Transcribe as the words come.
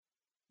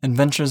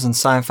Adventures in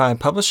Sci-Fi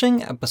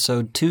Publishing,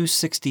 episode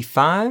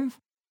 265,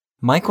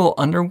 Michael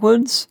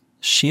Underwood's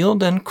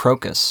Shield and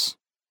Crocus.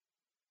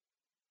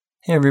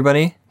 Hey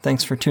everybody,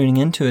 thanks for tuning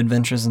in to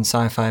Adventures in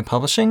Sci-Fi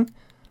Publishing.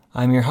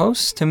 I'm your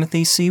host,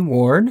 Timothy C.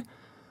 Ward,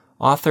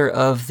 author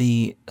of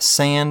the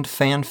Sand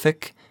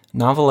fanfic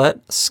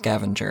novelette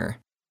Scavenger.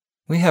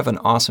 We have an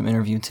awesome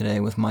interview today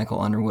with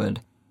Michael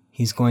Underwood.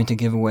 He's going to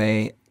give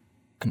away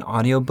an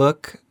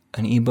audiobook,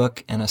 an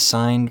ebook, and a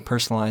signed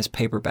personalized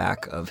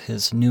paperback of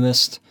his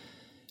newest,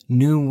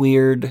 new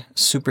weird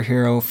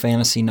superhero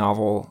fantasy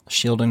novel,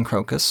 Shield and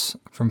Crocus,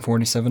 from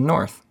 47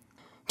 North.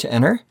 To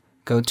enter,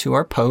 go to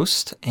our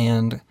post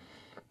and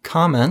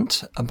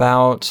comment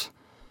about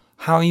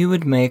how you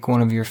would make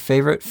one of your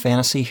favorite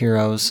fantasy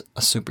heroes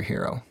a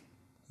superhero.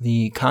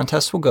 The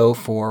contest will go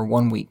for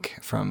 1 week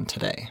from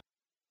today.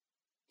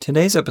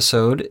 Today's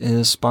episode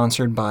is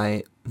sponsored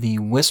by the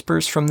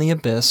Whispers from the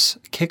Abyss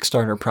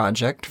Kickstarter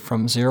project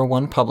from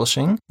 01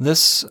 Publishing.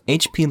 This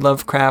H.P.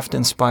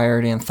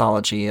 Lovecraft-inspired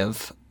anthology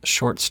of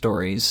short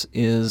stories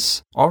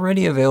is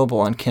already available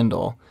on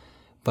Kindle,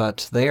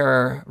 but they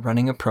are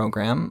running a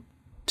program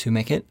to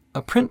make it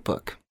a print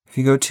book. If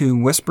you go to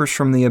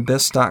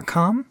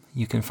whispersfromtheabyss.com,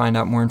 you can find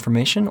out more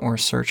information or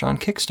search on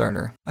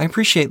Kickstarter. I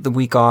appreciate the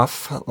week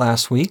off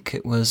last week.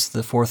 It was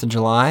the 4th of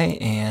July,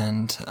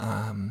 and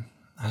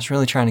I was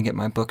really trying to get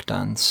my book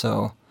done,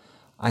 so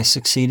I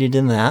succeeded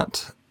in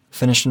that.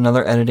 Finished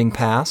another editing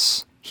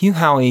pass. Hugh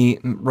Howey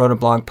wrote a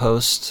blog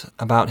post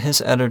about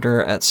his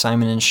editor at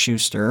Simon &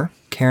 Schuster,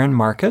 Karen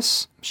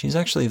Marcus. She's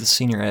actually the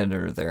senior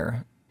editor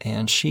there,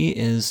 and she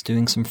is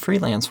doing some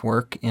freelance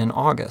work in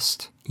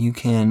August. You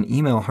can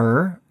email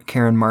her,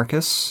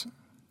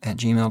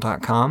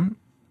 karenmarcus@gmail.com,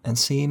 and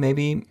see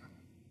maybe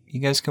you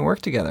guys can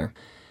work together.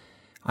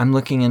 I'm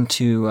looking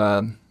into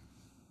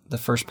the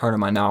first part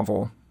of my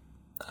novel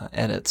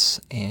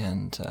edits,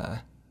 and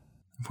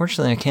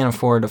unfortunately I can't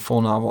afford a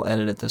full novel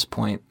edit at this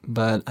point,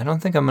 but I don't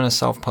think I'm going to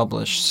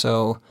self-publish,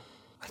 so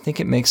I think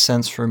it makes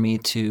sense for me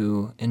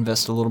to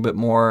invest a little bit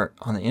more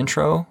on the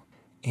intro,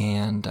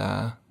 and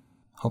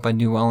hope I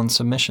do well in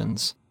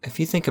submissions. If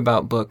you think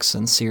about books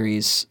and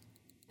series,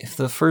 if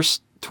the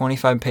first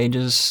 25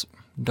 pages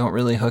don't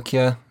really hook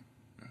you,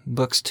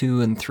 books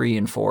 2 and 3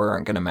 and 4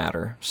 aren't going to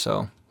matter,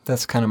 so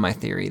that's kind of my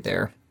theory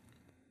there.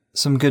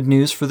 Some good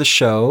news for the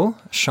show.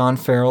 Sean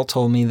Farrell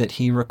told me that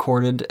he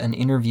recorded an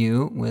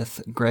interview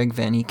with Greg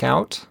Van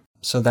Eekhout,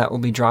 so that will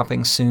be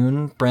dropping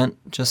soon. Brent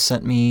just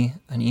sent me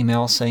an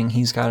email saying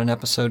he's got an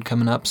episode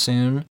coming up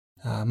soon.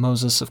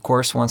 Moses, of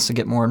course, wants to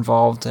get more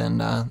involved,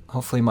 and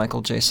hopefully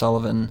Michael J.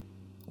 Sullivan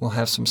will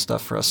have some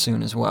stuff for us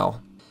soon as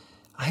well.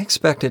 I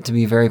expect it to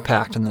be very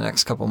packed in the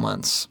next couple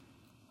months.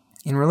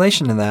 In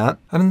relation to that,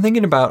 I've been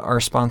thinking about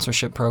our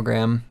sponsorship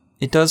program.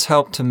 It does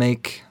help to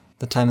make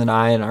the time that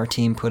I and our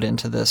team put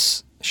into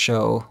this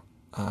show,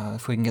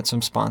 if we can get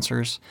some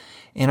sponsors.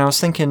 And I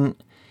was thinking,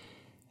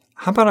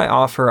 how about I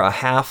offer a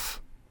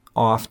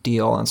half-off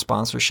deal on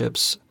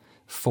sponsorships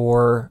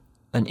for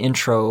an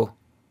intro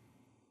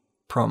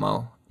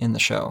promo in the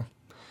show.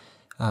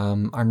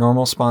 Our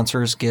normal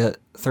sponsors get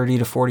 30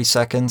 to 40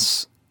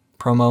 seconds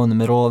promo in the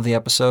middle of the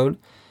episode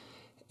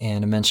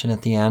and a mention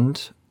at the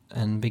end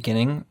and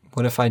beginning.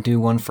 What if I do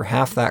one for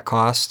half that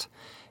cost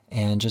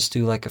and just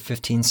do like a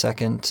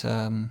 15-second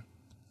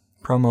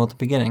promo at the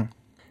beginning?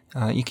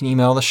 You can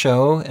email the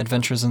show,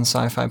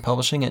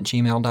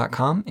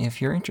 adventuresinscifipublishing@gmail.com,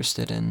 if you're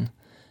interested in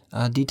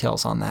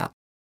details on that.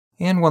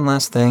 And one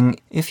last thing,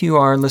 if you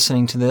are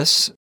listening to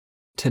this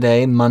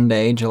today,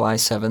 Monday, July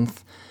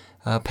 7th,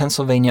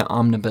 Pennsylvania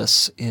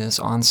Omnibus is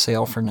on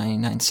sale for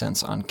 99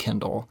 cents on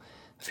Kindle.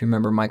 If you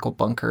remember, Michael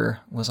Bunker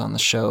was on the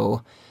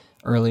show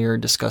earlier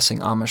discussing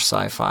Amish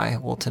sci-fi.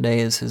 Well, today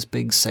is his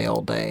big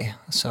sale day,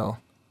 so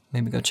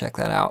maybe go check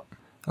that out.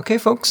 Okay,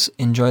 folks,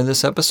 enjoy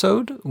this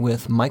episode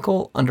with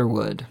Michael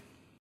Underwood.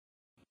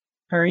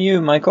 How are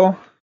you, Michael?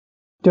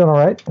 Doing all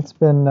right. It's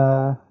been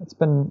a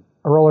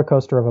roller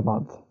coaster of a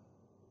month.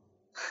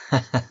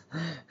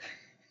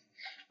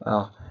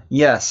 Well,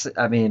 yes.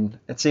 I mean,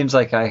 it seems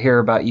like I hear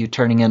about you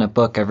turning in a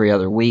book every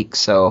other week,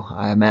 so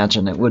I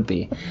imagine it would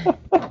be.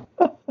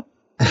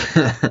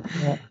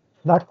 Yeah,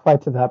 not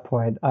quite to that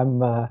point.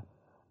 I'll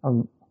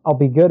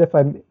be good if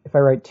I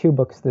write 2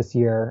 books this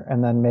year,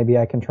 and then maybe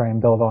I can try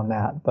and build on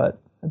that. But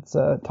it's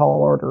a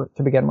tall order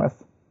to begin with.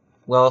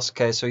 Well,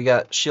 okay, so you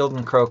got Shield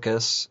and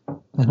Crocus,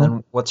 and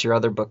then what's your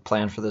other book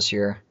plan for this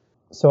year?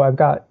 So I've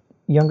got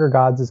Younger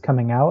Gods is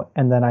coming out,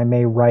 and then I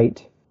may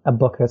write a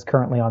book that's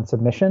currently on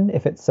submission.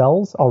 If it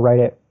sells, I'll write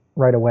it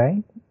right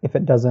away. If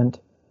it doesn't,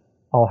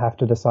 I'll have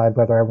to decide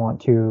whether I want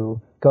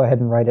to go ahead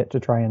and write it to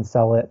try and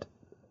sell it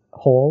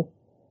whole,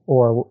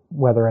 or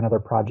whether another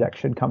project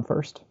should come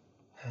first.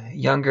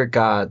 Younger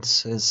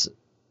Gods is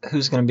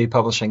who's going to be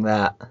publishing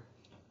that?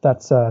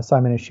 That's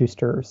Simon &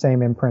 Schuster,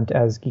 same imprint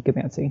as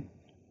Geekomancy.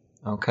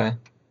 Okay.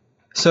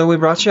 So we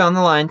brought you on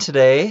the line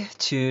today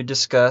to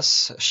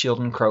discuss Shield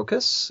and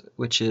Crocus,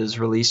 which is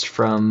released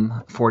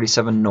from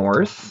 47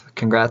 North.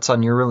 Congrats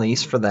on your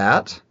release for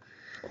that.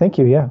 Thank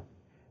you, yeah.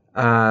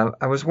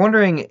 I was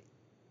wondering,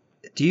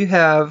 do you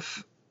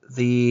have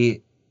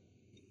the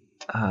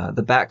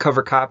back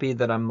cover copy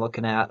that I'm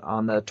looking at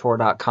on the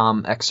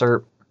Tor.com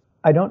excerpt?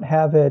 I don't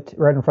have it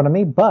right in front of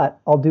me, but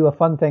I'll do a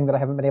fun thing that I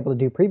haven't been able to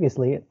do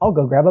previously. I'll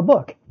go grab a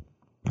book.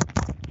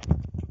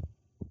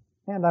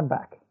 And I'm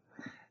back.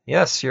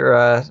 Yes,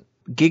 your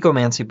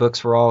Geekomancy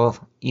books were all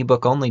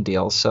ebook only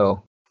deals,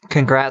 so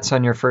congrats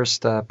on your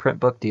first print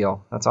book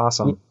deal. That's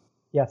awesome.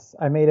 Yes,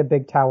 I made a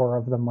big tower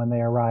of them when they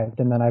arrived,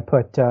 and then I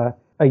put a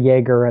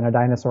Jaeger and a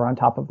dinosaur on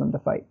top of them to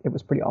fight. It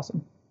was pretty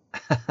awesome.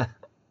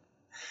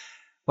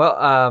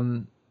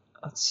 Well,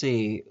 let's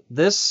see.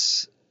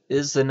 This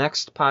is the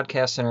next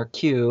podcast in our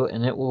queue,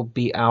 and it will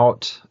be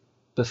out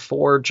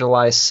before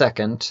July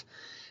 2nd.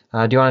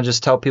 Do you want to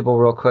just tell people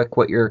real quick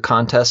what your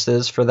contest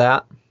is for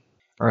that,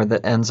 or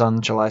that ends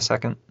on July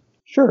 2nd?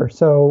 Sure.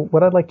 So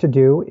what I'd like to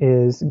do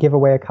is give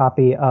away a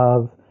copy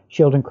of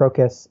Shield and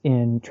Crocus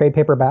in trade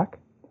paperback,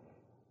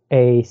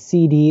 a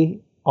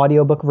CD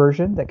audiobook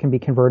version that can be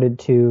converted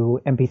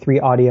to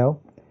MP3 audio,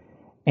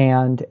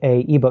 and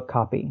a ebook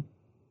copy.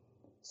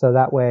 So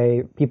that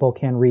way people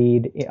can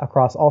read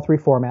across all three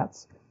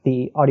formats.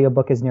 The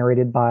audiobook is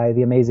narrated by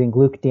the amazing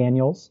Luke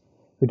Daniels,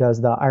 who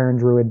does the Iron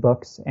Druid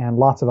books and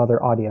lots of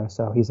other audio.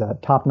 So he's a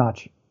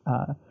top-notch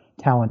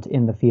talent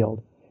in the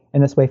field.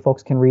 And this way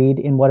folks can read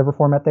in whatever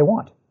format they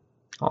want.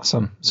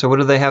 Awesome. So what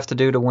do they have to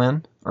do to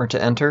win or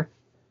to enter?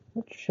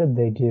 What should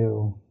they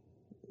do?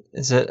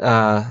 Is it,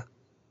 I've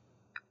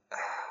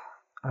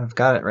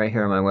got it right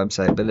here on my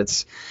website, but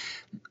it's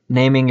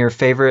naming your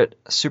favorite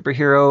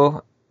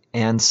superhero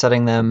and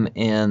setting them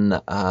in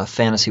a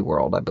fantasy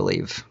world, I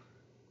believe.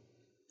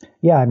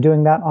 Yeah, I'm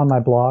doing that on my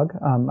blog.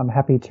 I'm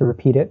happy to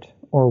repeat it,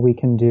 or we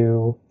can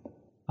do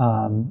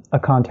a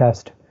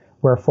contest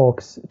where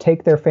folks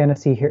take their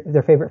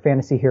favorite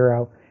fantasy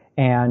hero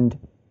and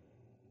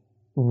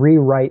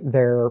rewrite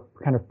their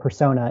kind of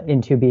persona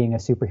into being a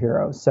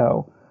superhero.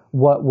 So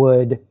what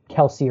would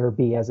Kelsier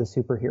be as a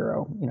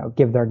superhero? You know,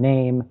 give their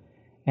name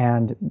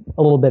and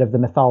a little bit of the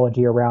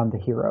mythology around the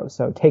hero.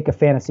 So take a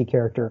fantasy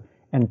character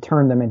and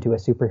turn them into a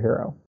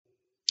superhero.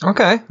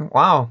 Okay.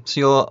 Wow. So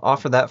you'll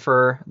offer that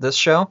for this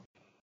show?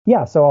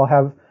 Yeah. So I'll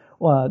have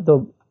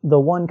the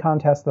one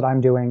contest that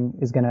I'm doing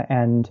is going to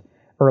end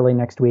early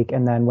next week,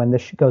 and then when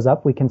this goes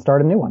up, we can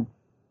start a new one.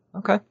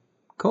 Okay.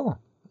 Cool.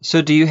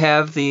 So do you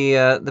have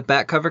the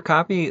back cover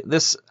copy?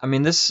 This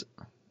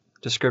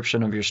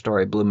description of your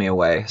story blew me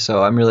away.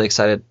 So I'm really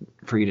excited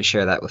for you to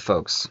share that with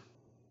folks.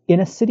 In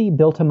a city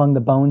built among the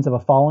bones of a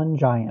fallen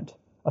giant,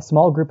 a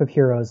small group of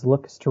heroes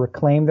looks to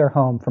reclaim their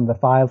home from the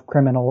 5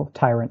 criminal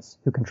tyrants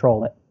who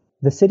control it.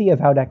 The city of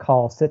Audek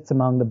Hall sits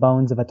among the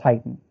bones of a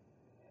titan.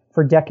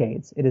 For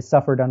decades, it has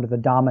suffered under the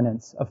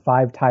dominance of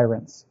 5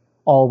 tyrants,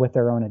 all with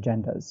their own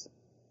agendas.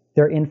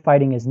 Their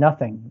infighting is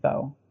nothing,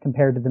 though,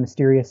 compared to the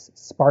mysterious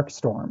spark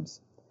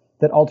storms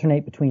that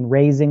alternate between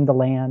razing the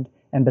land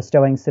and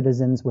bestowing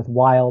citizens with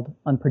wild,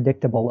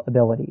 unpredictable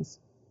abilities.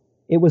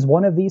 It was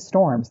one of these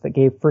storms that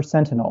gave First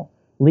Sentinel,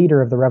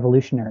 leader of the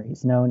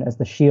revolutionaries known as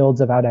the Shields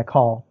of Audek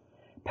Hall,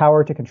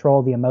 power to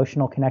control the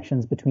emotional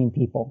connections between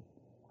people,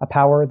 a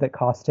power that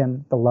cost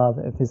him the love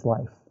of his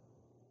life.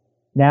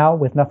 Now,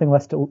 with nothing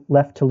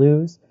left to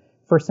lose,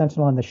 First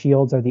Sentinel and the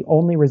Shields are the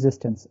only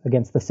resistance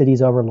against the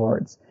city's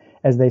overlords,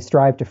 as they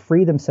strive to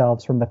free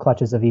themselves from the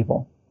clutches of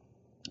evil.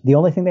 The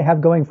only thing they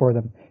have going for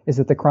them is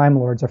that the crime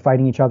lords are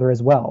fighting each other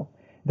as well.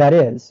 That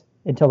is,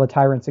 until the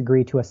tyrants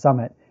agree to a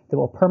summit that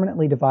will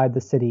permanently divide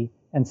the city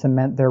and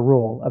cement their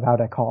rule of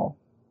Audek Hall.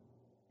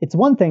 It's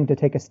one thing to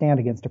take a stand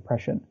against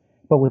oppression,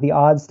 but with the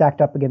odds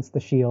stacked up against the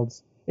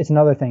Shields, it's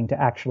another thing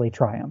to actually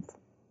triumph.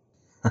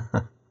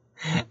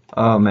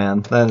 Oh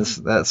man,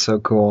 that's so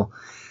cool.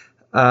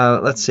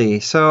 Let's see.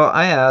 So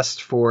I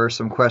asked for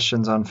some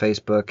questions on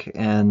Facebook,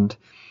 and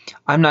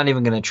I'm not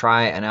even going to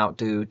try and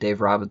outdo Dave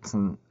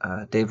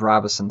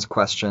Robinson's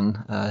question.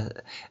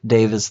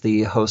 Dave is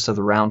the host of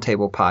the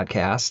Roundtable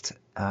podcast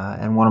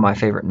and one of my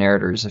favorite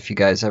narrators. If you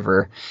guys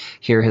ever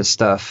hear his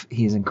stuff,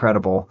 he's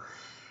incredible.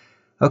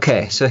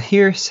 Okay, so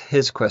here's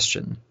his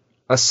question.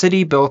 A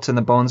city built in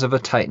the bones of a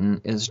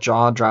titan is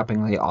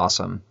jaw-droppingly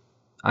awesome.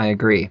 I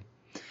agree.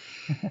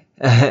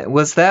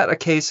 Was that a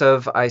case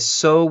of I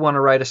so want to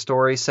write a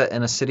story set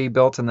in a city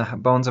built in the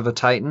bones of a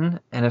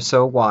titan, and if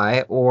so,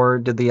 why? Or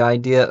did the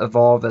idea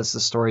evolve as the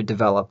story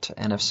developed,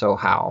 and if so,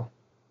 how?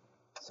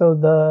 So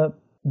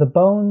the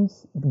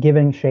bones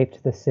giving shape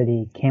to the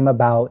city came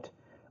about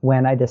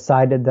when I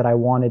decided that I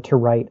wanted to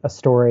write a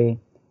story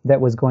that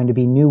was going to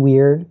be new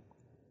weird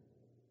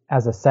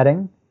as a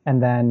setting,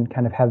 and then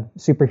kind of have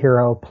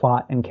superhero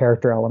plot and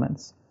character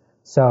elements.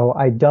 So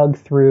I dug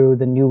through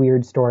the new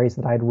weird stories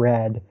that I'd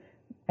read,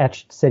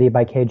 Etched City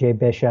by K.J.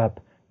 Bishop,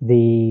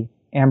 the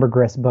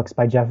Ambergris books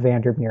by Jeff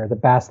Vandermeer, the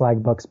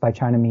Baslag books by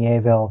China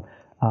Mieville,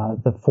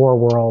 the Four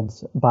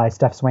Worlds by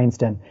Steph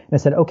Swainston. And I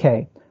said,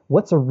 okay,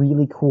 what's a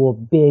really cool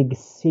big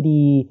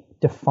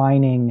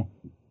city-defining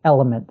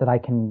element that I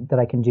can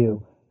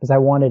do? Because I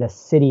wanted a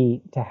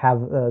city to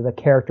have the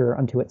character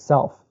unto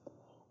itself.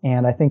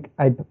 And I think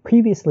I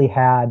previously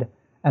had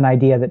an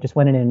idea that just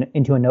went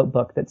into a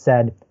notebook that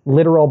said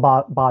literal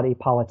body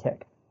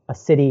politic, a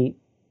city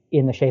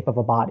in the shape of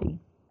a body.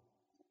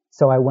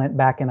 So I went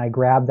back and I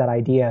grabbed that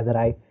idea that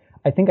I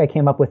think I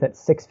came up with at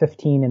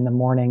 6:15 in the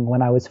morning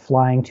when I was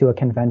flying to a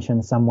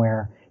convention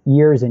somewhere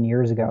years and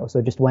years ago. So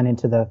it just went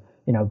into the,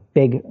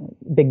 big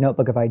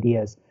notebook of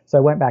ideas. So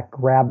I went back,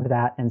 grabbed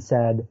that and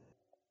said,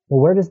 well,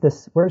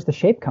 where's the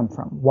shape come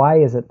from? Why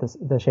is it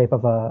the shape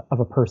of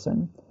a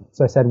person?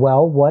 So I said,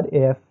 well, what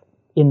if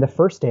in the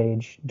first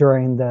stage,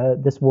 during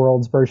this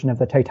world's version of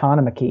the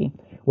Titanomachy,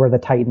 where the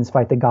Titans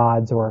fight the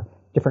gods or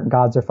different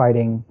gods are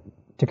fighting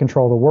to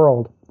control the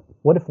world,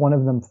 what if one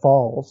of them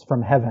falls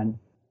from heaven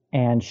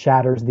and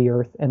shatters the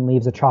earth and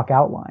leaves a chalk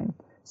outline?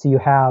 So you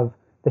have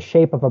the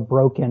shape of a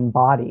broken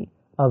body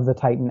of the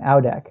Titan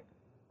Audek,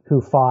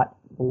 who fought,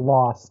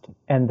 lost,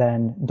 and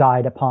then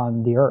died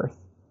upon the earth,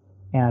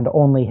 and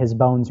only his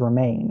bones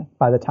remain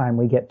by the time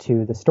we get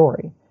to the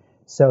story.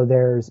 So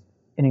there's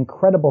an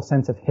incredible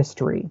sense of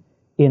history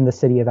in the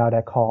city of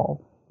Audek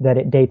Hall, that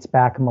it dates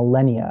back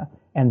millennia,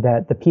 and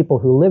that the people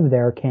who live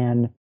there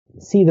can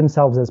see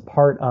themselves as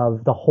part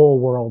of the whole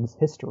world's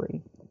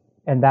history.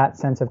 And that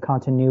sense of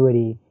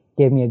continuity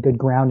gave me a good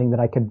grounding that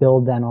I could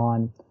build then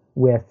on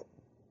with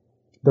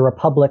the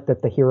republic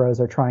that the heroes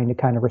are trying to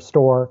kind of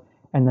restore,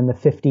 and then the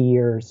 50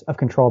 years of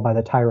control by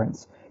the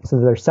tyrants. So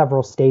there's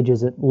several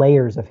stages,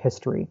 layers of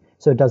history.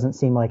 So it doesn't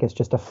seem like it's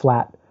just a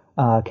flat,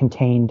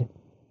 contained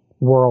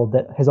world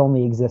that has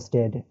only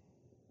existed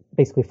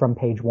basically from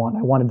page one.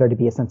 I wanted there to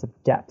be a sense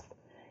of depth.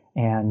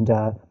 And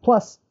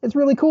plus, it's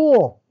really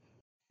cool.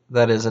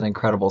 That is an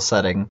incredible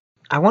setting.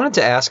 I wanted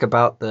to ask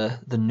about the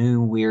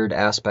new weird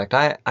aspect.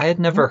 I had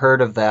never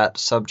heard of that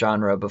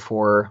subgenre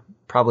before,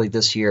 probably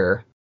this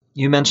year.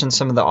 You mentioned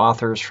some of the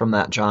authors from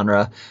that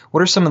genre.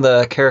 What are some of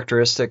the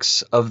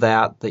characteristics of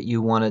that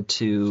you wanted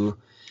to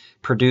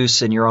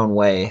produce in your own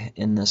way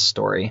in this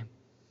story?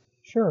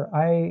 Sure.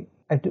 I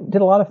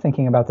did a lot of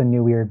thinking about the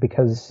new weird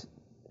because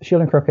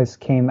Shield and Crocus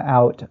came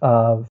out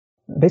of,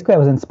 basically I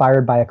was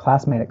inspired by a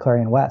classmate at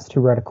Clarion West who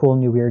wrote a cool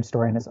new weird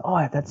story, and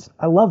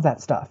I love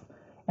that stuff.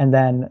 And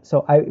then,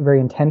 so I very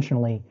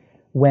intentionally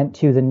went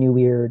to the new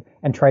weird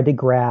and tried to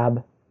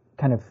grab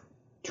kind of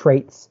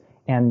traits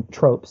and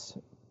tropes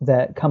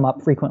that come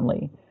up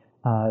frequently.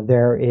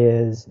 There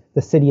is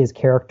the city as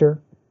character,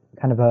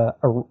 kind of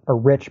a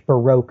rich,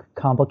 baroque,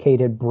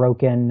 complicated,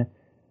 broken,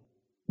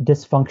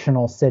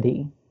 dysfunctional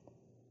city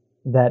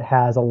that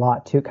has a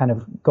lot to kind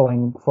of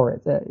going for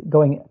it,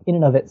 going in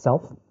and of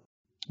itself,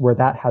 where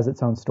that has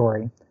its own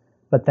story.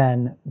 But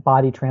then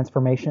body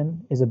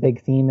transformation is a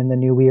big theme in the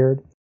new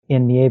weird.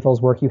 In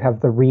Mievel's work, you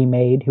have the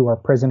remade, who are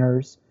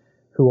prisoners,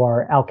 who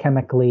are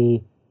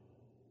alchemically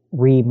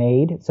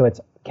remade. So it's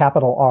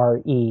capital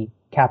R-E,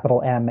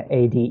 capital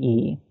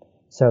M-A-D-E.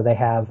 So they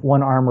have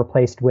one arm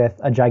replaced with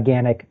a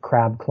gigantic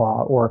crab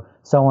claw, or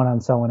so on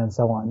and so on and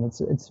so on.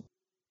 It's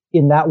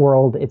in that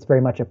world, it's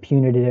very much a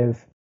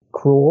punitive,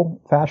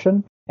 cruel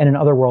fashion. And in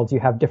other worlds, you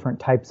have different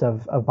types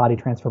of body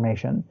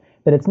transformation.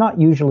 But it's not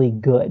usually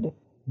good.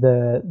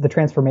 The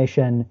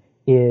transformation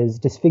is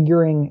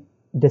disfiguring,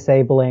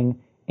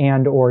 disabling,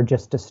 and or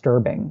just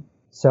disturbing.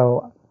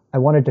 So I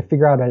wanted to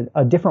figure out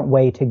a different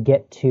way to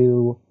get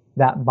to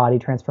that body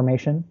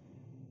transformation.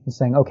 I'm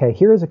saying, okay,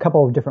 here's a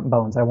couple of different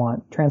bones. I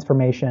want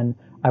transformation.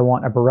 I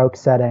want a Baroque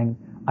setting.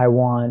 I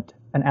want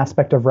an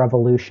aspect of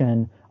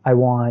revolution. I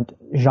want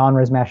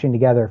genres mashing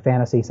together,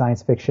 fantasy,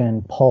 science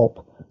fiction,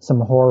 pulp, some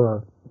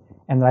horror.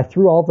 And then I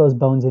threw all of those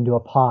bones into a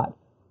pot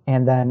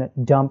and then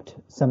dumped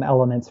some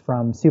elements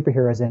from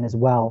superheroes in as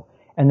well.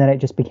 And then it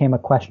just became a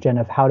question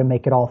of how to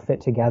make it all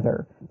fit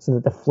together so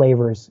that the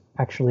flavors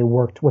actually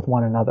worked with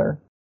one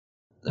another.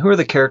 Who are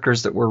the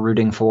characters that we're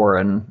rooting for,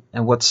 and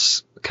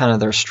what's kind of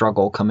their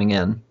struggle coming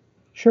in?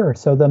 Sure.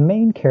 So the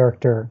main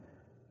character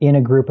in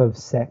a group of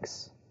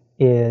 6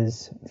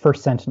 is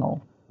First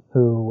Sentinel,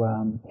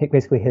 who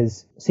basically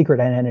his secret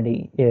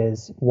identity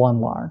is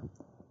One-Lar,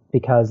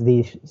 because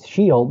these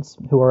shields,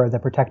 who are the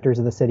protectors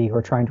of the city, who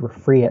are trying to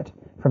free it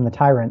from the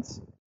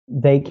tyrants,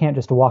 they can't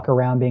just walk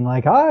around being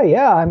like, "Oh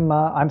yeah,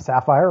 I'm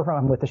Sapphire.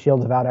 I'm with the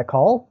Shields of Audek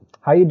Hall.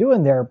 How you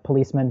doing there,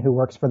 policeman who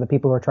works for the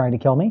people who are trying to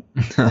kill me?"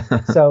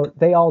 So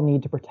they all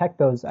need to protect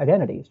those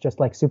identities,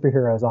 just like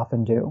superheroes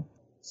often do.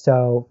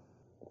 So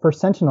First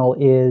Sentinel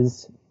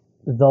is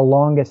the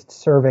longest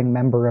serving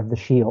member of the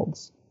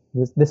Shields.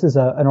 This is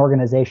an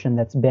organization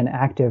that's been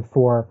active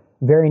for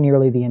very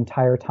nearly the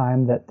entire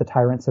time that the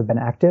tyrants have been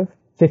active.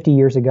 50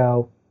 years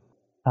ago,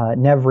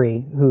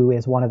 Nevri, who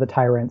is one of the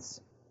tyrants,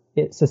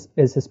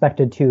 is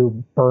suspected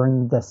to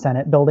burn the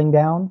Senate building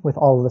down with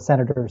all of the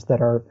senators that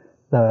are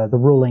the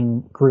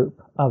ruling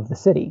group of the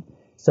city.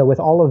 So with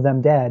all of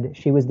them dead,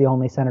 she was the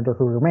only senator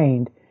who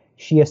remained.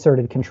 She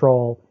asserted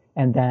control,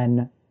 and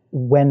then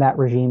when that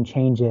regime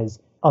changes,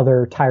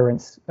 other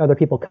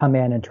people come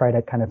in and try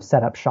to kind of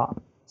set up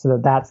shop. So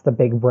that's the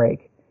big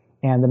break.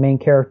 And the main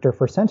character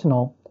for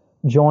Sentinel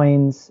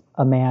joins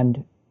a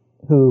man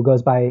who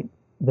goes by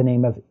the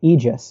name of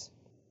Aegis,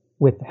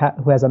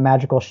 who has a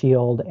magical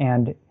shield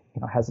and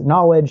has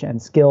knowledge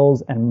and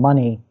skills and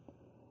money.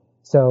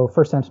 So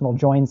First Sentinel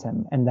joins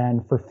him, and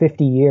then for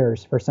 50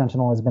 years, First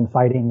Sentinel has been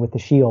fighting with the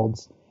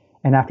Shields,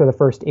 And after the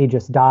first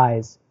Aegis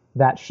dies,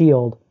 that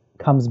shield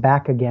comes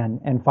back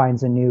again and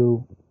finds a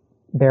new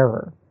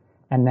bearer.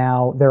 And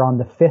now they're on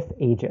the 5th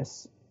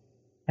Aegis.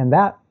 And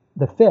the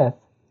 5th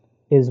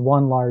is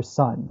one Lar's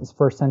son, his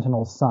first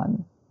Sentinel's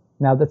son.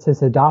 Now that's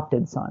his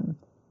adopted son,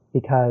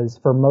 because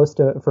for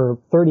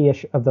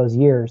 30-ish of those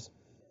years,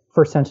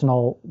 First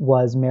Sentinel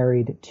was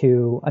married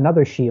to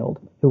another shield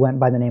who went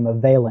by the name of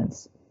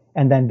Valence,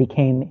 and then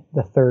became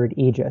the 3rd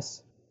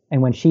Aegis.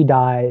 And when she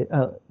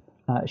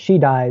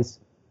dies,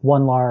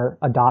 one Lar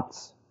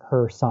adopts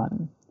her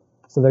son.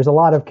 So there's a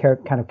lot of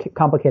kind of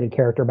complicated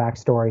character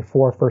backstory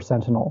for First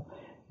Sentinel.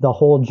 The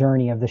whole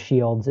journey of the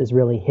shields is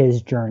really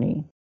his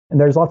journey. And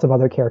there's lots of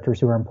other characters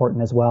who are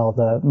important as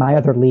well. My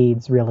other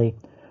leads really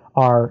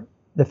are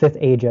the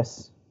 5th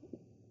Aegis,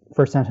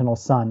 First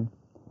Sentinel's son,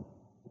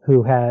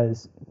 who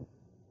has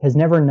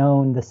never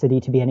known the city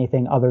to be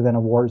anything other than a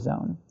war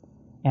zone,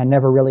 and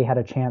never really had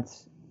a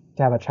chance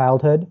to have a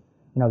childhood.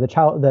 You know,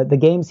 the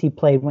games he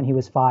played when he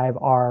was 5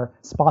 are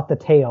Spot the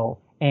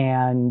Tail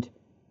and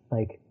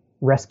like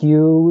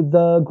Rescue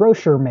the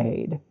Grocer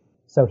Maid.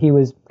 So he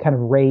was kind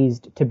of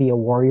raised to be a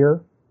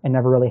warrior and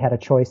never really had a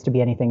choice to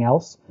be anything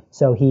else.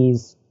 So he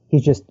is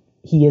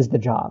the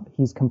job.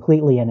 He's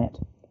completely in it.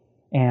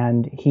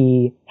 And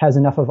he has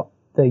enough of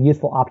the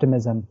youthful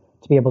optimism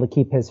to be able to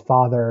keep his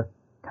father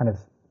kind of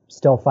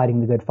still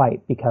fighting the good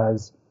fight,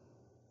 because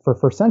for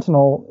First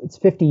Sentinel, it's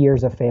 50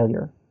 years of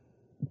failure,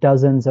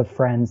 dozens of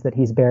friends that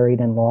he's buried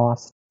and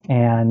lost,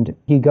 and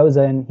he goes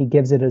in, he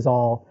gives it his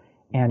all,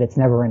 and it's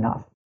never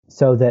enough.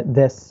 So that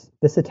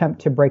this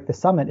attempt to break the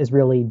summit is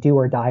really do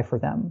or die for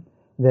them.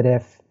 That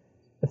if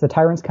the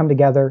tyrants come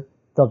together,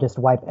 they'll just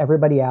wipe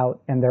everybody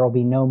out, and there will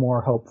be no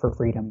more hope for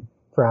freedom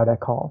for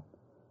Audek Hall.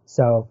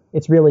 So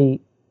it's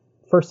really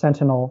First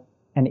Sentinel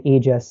and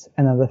Aegis,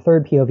 and then the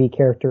third POV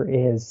character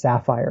is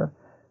Sapphire,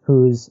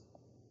 who's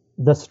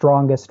the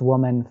strongest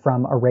woman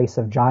from a race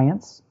of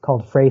giants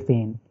called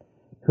Phrathine,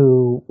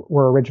 who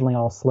were originally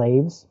all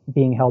slaves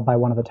being held by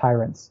one of the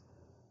tyrants.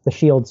 The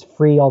shields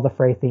free all the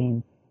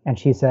Phrathine, and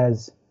she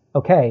says,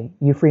 okay,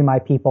 you free my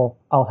people,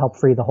 I'll help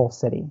free the whole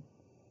city.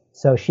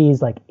 So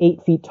she's like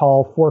 8 feet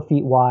tall, 4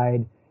 feet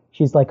wide.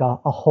 She's like a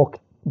Hulk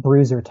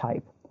bruiser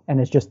type, and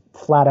is just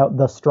flat out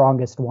the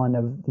strongest one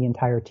of the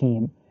entire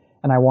team.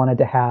 And I wanted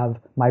to have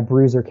my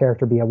bruiser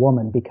character be a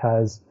woman,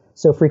 because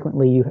so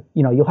frequently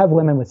you'll have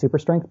women with super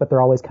strength, but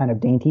they're always kind of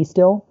dainty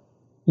still.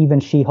 Even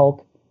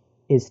She-Hulk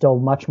is still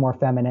much more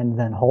feminine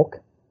than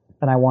Hulk,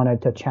 and I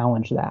wanted to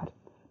challenge that.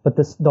 But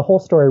the whole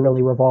story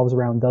really revolves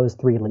around those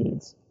 3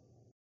 leads.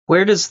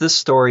 Where does this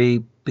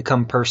story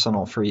become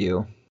personal for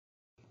you?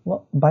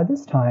 Well, by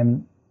this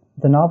time,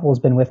 the novel has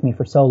been with me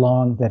for so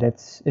long that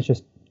it's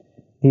just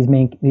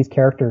these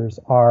characters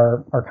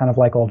are kind of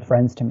like old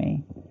friends to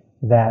me.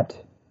 That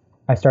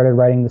I started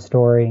writing the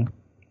story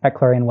at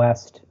Clarion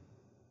West.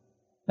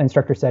 The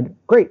instructor said,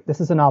 great, this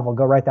is a novel,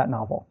 go write that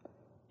novel.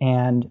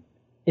 And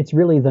it's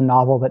really the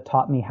novel that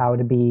taught me how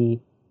to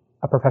be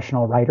a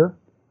professional writer.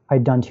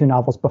 I'd done 2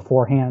 novels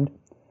beforehand.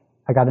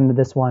 I got into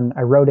this one,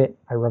 I wrote it,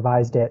 I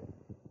revised it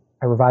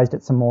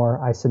some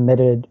more, I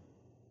submitted,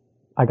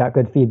 I got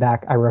good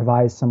feedback, I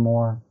revised some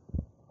more.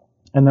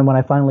 And then when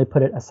I finally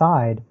put it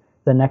aside,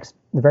 the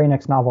very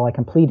next novel I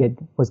completed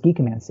was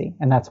Geekomancy,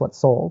 and that's what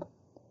sold.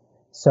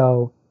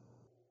 So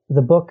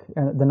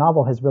the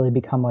novel has really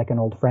become like an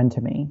old friend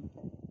to me.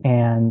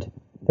 And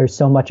there's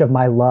so much of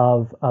my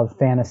love of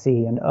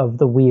fantasy and of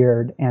the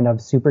weird and of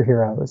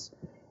superheroes.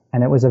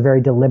 And it was a very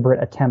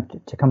deliberate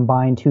attempt to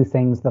combine 2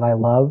 things that I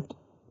loved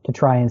to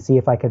try and see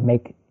if I could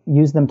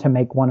use them to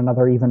make one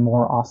another even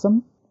more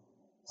awesome.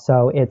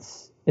 So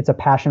it's a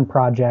passion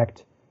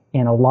project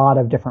in a lot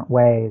of different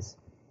ways.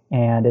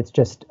 And it's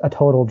just a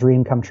total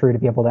dream come true to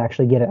be able to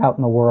actually get it out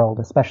in the world,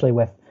 especially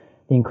with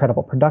the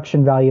incredible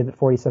production value that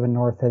 47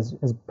 North has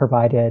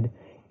provided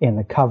in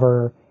the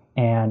cover,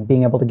 and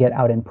being able to get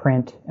out in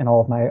print. And all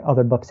of my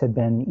other books had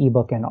been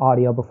ebook and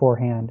audio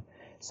beforehand.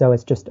 So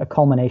it's just a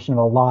culmination of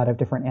a lot of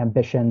different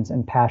ambitions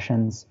and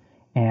passions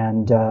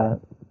and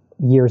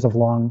years of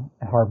long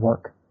and hard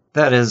work.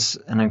 That is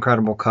an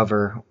incredible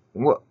cover.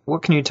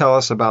 What can you tell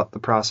us about the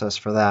process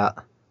for that?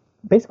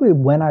 Basically,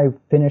 when I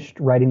finished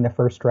writing the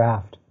first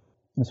draft,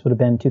 this would have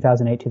been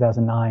 2008,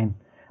 2009,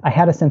 I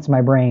had a sense in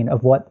my brain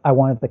of what I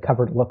wanted the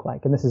cover to look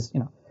like. And this is,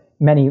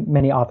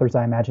 many authors,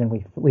 I imagine,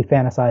 we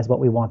fantasize what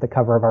we want the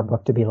cover of our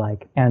book to be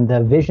like. And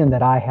the vision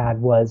that I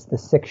had was the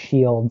 6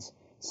 shields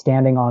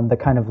standing on the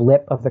kind of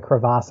lip of the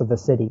crevasse of the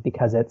city,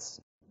 because it's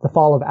the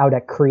fall of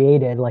Audek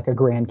created like a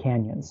Grand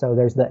Canyon. So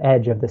there's the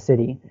edge of the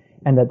city,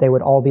 and that they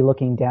would all be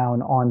looking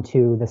down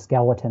onto the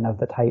skeleton of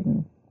the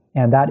Titan.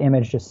 And that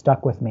image just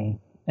stuck with me.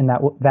 And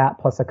that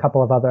plus a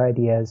couple of other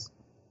ideas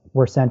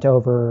were sent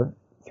over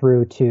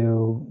through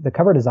to the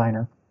cover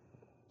designer.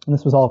 And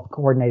this was all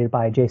coordinated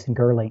by Jason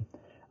Gurley,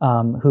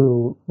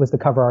 who was the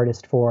cover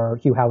artist for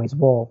Hugh Howey's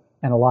Wool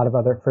and a lot of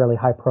other fairly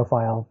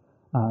high-profile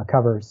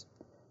covers.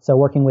 So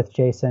working with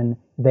Jason,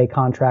 they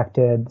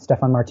contracted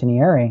Stefan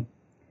Martinieri,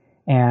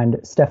 and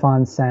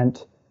Stefan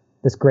sent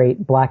this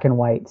great black and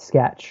white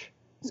sketch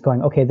It's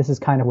going, okay, this is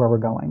kind of where we're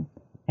going.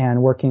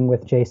 And working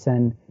with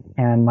Jason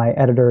and my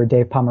editor,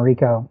 Dave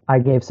Pomerico, I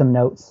gave some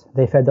notes.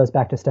 They fed those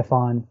back to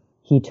Stefan.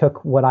 He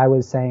took what I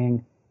was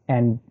saying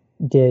and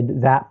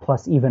did that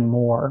plus even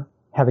more,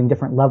 having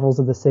different levels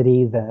of the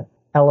city, the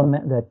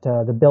element that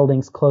the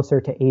buildings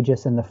closer to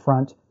Aegis in the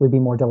front would be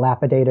more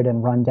dilapidated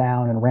and run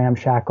down and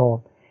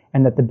ramshackle,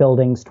 and that the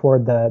buildings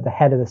toward the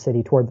head of the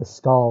city, toward the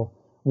skull,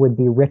 would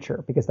be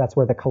richer because that's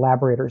where the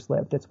collaborators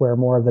lived. It's where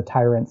more of the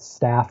tyrant's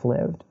staff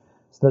lived.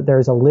 So that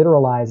there's a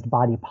literalized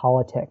body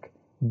politic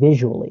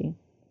visually,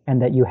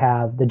 and that you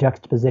have the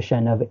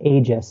juxtaposition of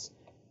Aegis,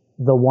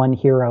 the one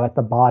hero at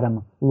the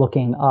bottom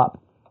looking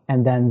up,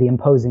 and then the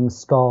imposing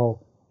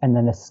skull, and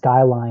then a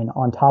skyline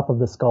on top of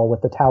the skull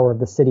with the Tower of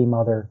the City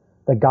Mother,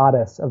 the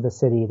goddess of the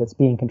city that's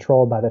being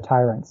controlled by the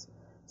tyrants.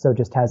 So it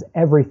just has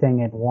everything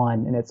in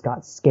one, and it's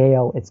got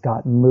scale, it's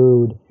got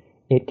mood,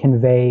 it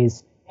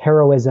conveys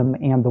heroism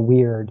and the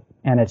weird,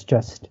 and it's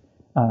just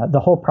the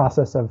whole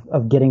process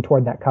of getting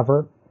toward that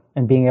cover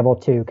and being able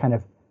to kind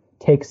of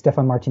take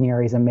Stefan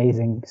Martinieri's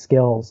amazing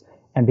skills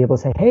and be able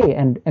to say, hey,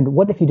 and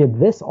what if you did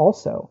this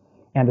also?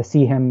 And to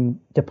see him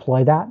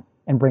deploy that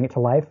and bring it to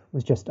life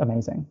was just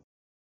amazing.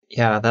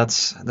 Yeah,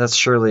 that's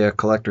surely a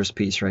collector's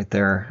piece right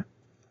there.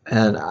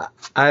 And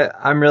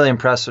I'm really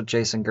impressed with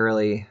Jason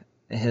Gurley,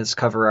 his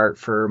cover art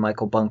for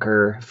Michael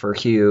Bunker, for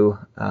Hugh.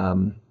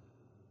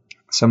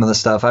 Some of the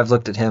stuff, I've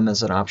looked at him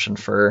as an option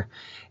for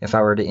if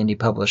I were to indie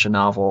publish a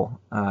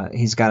novel.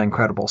 He's got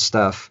incredible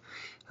stuff.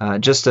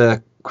 Just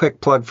a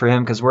quick plug for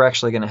him, because we're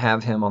actually going to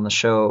have him on the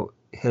show.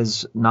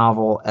 His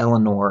novel,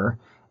 Eleanor,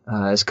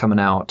 is coming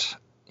out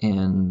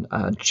in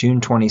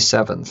June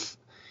 27th.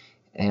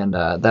 And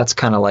that's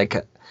kind of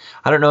like,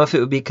 I don't know if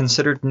it would be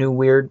considered new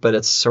weird, but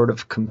it's sort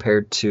of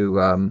compared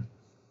to,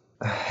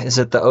 is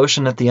it The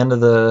Ocean at the End of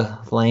the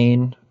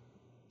Lane?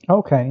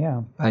 Okay,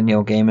 yeah. By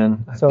Neil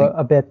Gaiman. So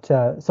a bit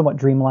somewhat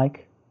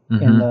dreamlike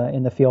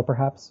in the feel,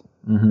 perhaps.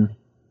 Mm-hmm.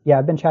 Yeah,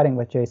 I've been chatting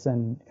with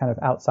Jason kind of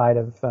outside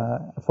of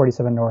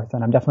 47 North,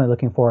 and I'm definitely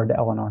looking forward to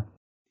Eleanor.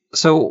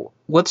 So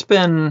what's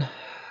been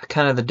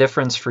kind of the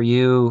difference for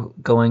you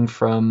going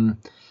from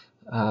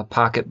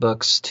Pocket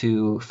Books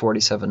to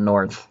 47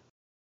 North?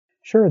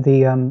 Sure.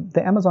 The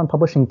Amazon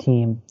publishing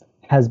team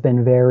has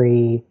been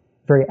very,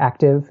 very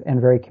active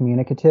and very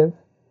communicative,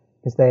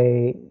 because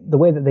the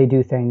way that they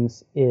do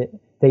things,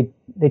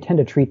 they tend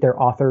to treat their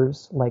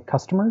authors like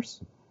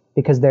customers,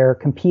 because they're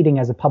competing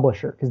as a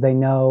publisher, because they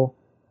know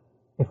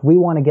if we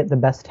want to get the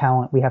best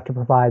talent, we have to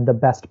provide the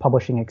best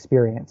publishing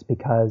experience,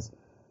 because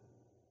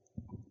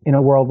in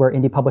a world where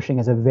indie publishing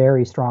is a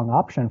very strong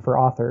option for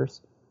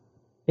authors,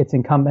 it's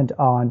incumbent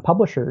on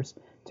publishers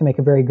to make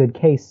a very good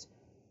case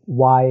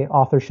why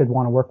authors should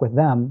want to work with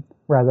them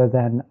rather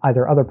than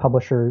either other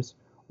publishers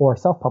or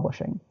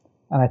self-publishing.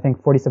 And I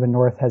think 47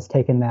 North has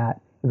taken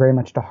that very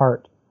much to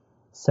heart.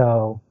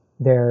 So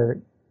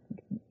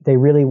they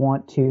really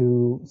want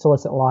to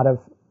solicit a lot of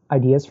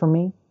ideas from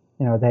me.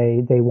 You know,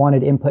 they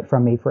wanted input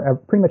from me for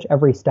pretty much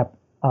every step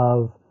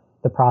of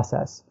the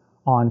process,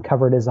 on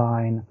cover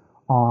design,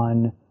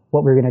 on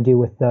what we're going to do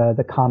with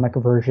the comic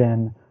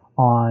version,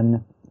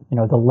 on, you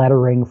know, the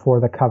lettering for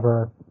the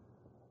cover,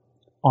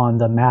 on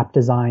the map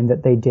design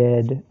that they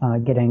did,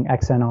 getting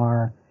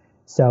XNR.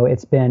 So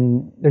there's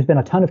been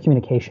a ton of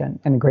communication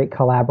and great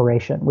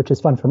collaboration, which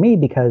is fun for me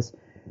because,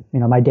 you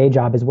know, my day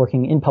job is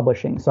working in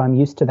publishing. So I'm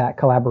used to that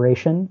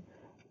collaboration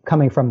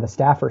coming from the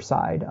staffer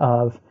side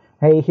of,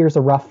 hey, here's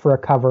a rough for a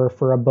cover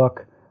for a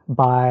book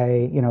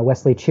by, you know,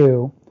 Wesley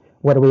Chu.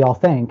 What do we all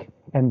think?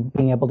 And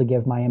being able to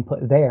give my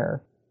input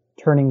there,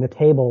 turning the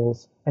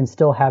tables and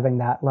still having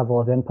that level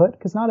of input,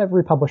 because not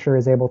every publisher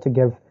is able to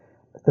give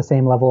the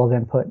same level of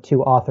input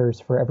to authors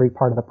for every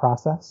part of the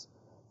process.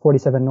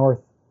 47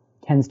 North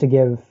tends to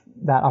give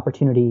that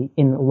opportunity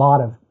in a lot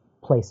of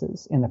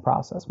places in the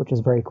process, which is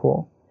very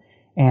cool.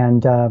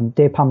 And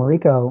Dave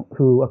Pomerico,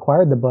 who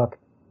acquired the book,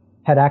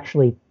 had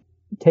actually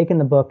taken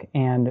the book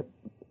and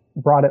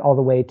brought it all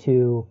the way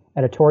to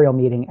editorial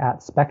meeting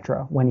at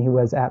Spectra when he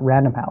was at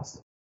Random House.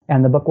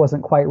 And the book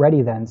wasn't quite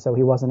ready then, so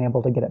he wasn't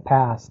able to get it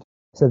passed.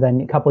 So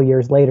then a couple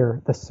years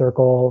later, the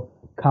circle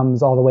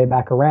comes all the way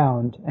back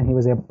around, and he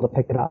was able to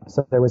pick it up.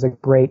 So there was a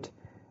great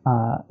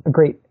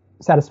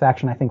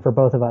satisfaction, I think, for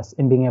both of us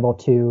in being able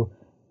to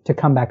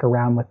come back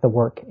around with the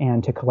work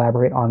and to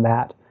collaborate on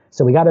that.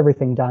 So we got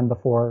everything done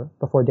before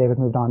David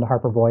moved on to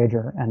Harper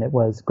Voyager, and it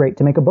was great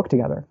to make a book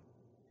together.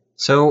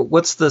 So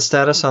what's the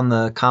status on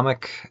the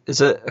comic? Is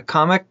it a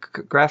comic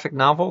graphic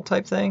novel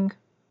type thing?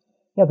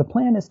 Yeah, the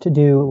plan is to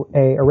do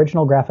a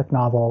original graphic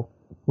novel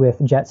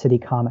with Jet City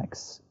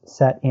Comics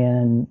set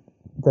in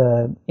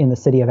the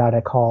city of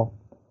Oudeck Hall.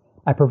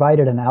 I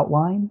provided an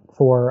outline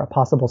for a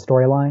possible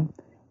storyline,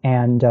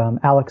 and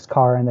Alex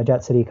Carr and the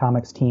Jet City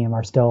Comics team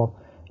are still,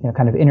 you know,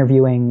 kind of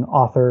interviewing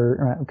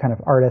kind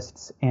of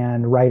artists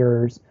and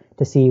writers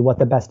to see what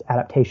the best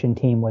adaptation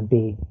team would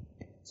be.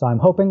 So I'm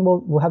hoping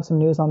we'll have some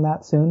news on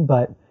that soon,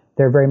 but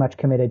they're very much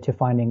committed to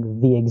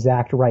finding the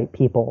exact right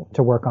people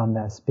to work on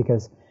this,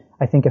 because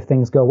I think if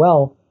things go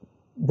well,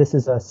 this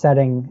is a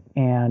setting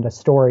and a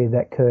story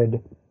that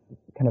could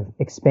kind of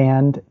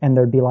expand, and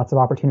there'd be lots of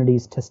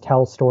opportunities to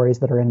tell stories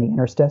that are in the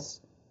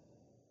interstice,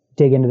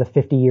 dig into the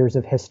 50 years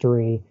of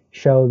history,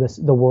 show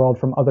the world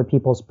from other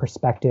people's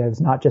perspectives,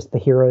 not just the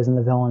heroes and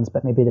the villains,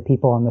 but maybe the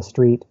people on the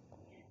street.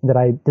 That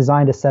I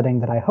designed a setting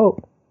that I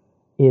hope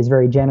is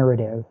very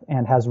generative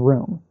and has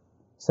room,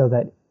 so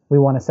that we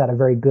want to set a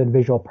very good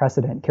visual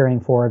precedent carrying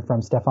forward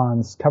from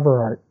Stefan's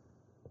cover art,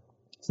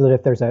 so that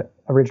if there's an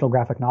original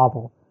graphic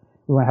novel,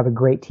 we want to have a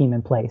great team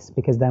in place,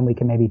 because then we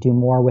can maybe do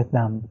more with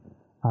them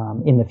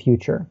in the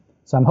future.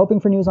 So I'm hoping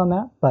for news on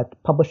that,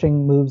 but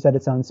publishing moves at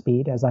its own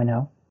speed, as I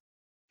know.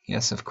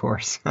 Yes, of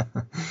course.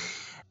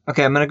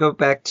 Okay, I'm going to go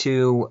back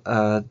to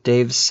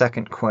Dave's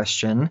second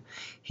question.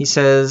 He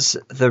says,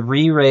 the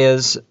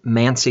Reyes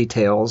Mancy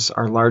tales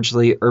are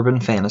largely urban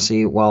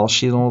fantasy, while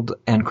Shield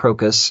and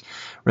Crocus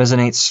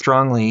resonates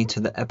strongly to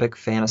the epic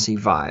fantasy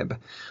vibe.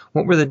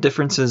 What were the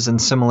differences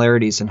and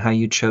similarities in how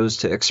you chose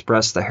to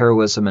express the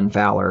heroism and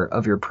valor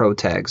of your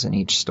protags in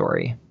each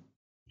story?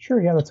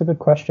 Sure, yeah, that's a good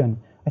question.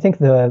 I think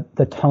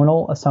the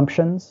tonal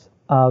assumptions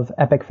of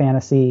epic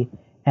fantasy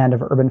and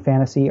of urban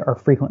fantasy are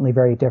frequently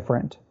very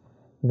different.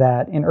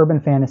 That in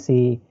urban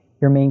fantasy,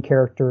 your main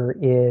character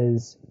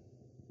is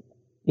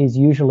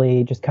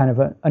usually just kind of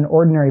an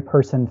ordinary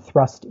person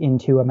thrust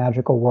into a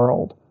magical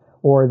world,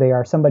 or they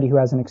are somebody who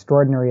has an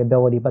extraordinary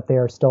ability, but they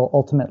are still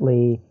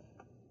ultimately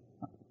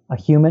a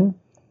human,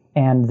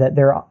 and that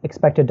they're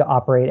expected to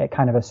operate at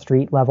kind of a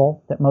street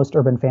level. That most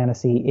urban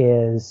fantasy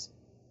is,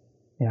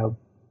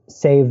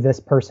 save this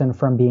person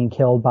from being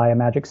killed by a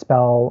magic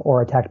spell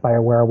or attacked by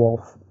a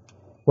werewolf.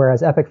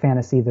 Whereas epic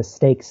fantasy, the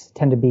stakes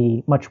tend to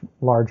be much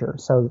larger.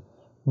 So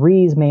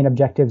Ree's main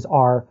objectives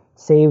are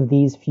save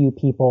these few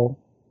people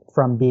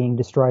from being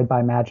destroyed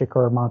by magic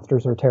or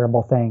monsters or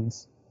terrible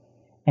things.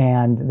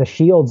 And the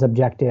Shield's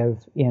objective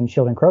in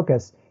Shield and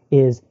Crocus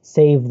is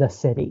save the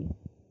city.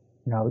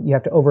 You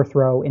have to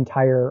overthrow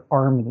entire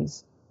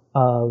armies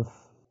of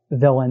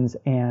villains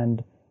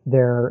and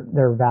their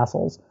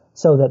vassals,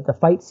 so that the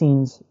fight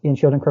scenes in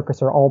Shield and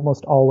Crocus are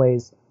almost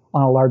always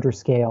on a larger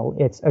scale.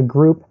 It's a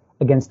group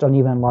against an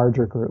even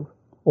larger group,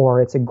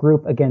 or it's a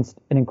group against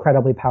an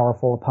incredibly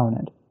powerful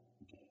opponent.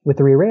 With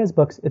the Reyes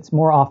books, it's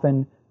more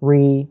often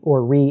Ree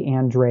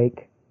and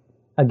Drake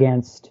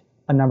against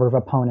a number of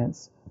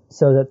opponents,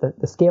 so that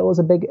the scale is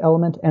a big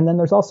element. And then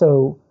there's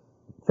also,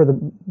 for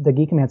the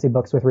Geekomancy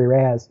books with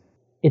Reyes,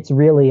 it's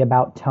really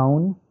about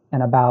tone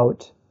and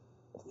about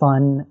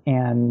fun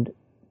and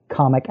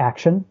comic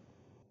action.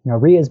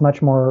 Ree is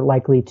much more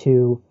likely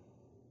to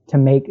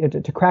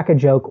crack a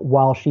joke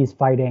while she's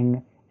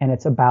fighting, and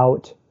it's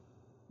about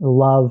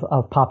love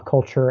of pop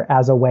culture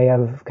as a way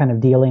of kind of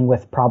dealing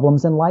with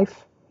problems in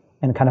life,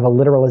 and kind of a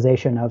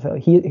literalization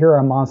of here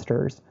are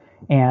monsters,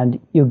 and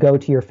you go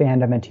to your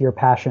fandom and to your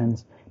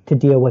passions to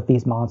deal with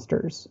these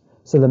monsters.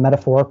 So the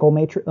metaphorical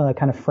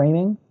kind of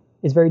framing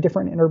is very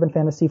different in urban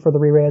fantasy for the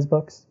Reyes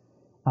books.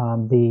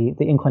 The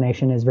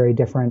inclination is very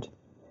different.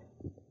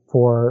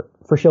 For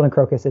Shield and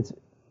Crocus, it's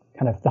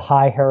kind of the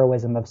high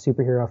heroism of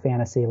superhero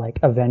fantasy, like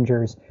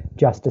Avengers,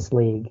 Justice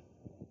League,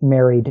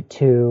 married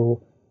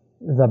to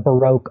the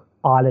Baroque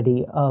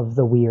oddity of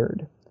the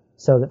weird.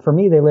 So that for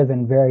me, they live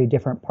in very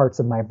different parts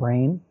of my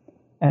brain.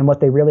 And what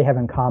they really have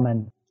in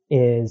common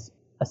is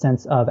a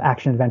sense of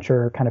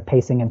action-adventure kind of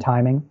pacing and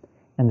timing.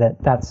 And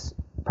that's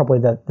probably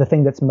the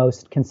thing that's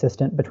most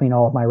consistent between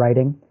all of my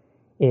writing,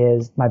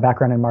 is my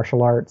background in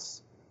martial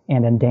arts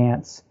and in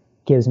dance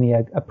gives me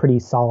a pretty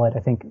solid, I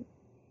think,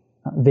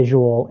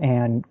 visual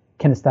and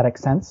kinesthetic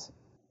sense.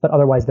 But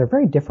otherwise, they're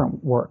very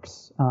different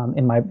works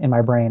in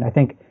my brain. I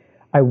think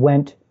I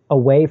went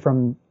away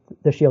from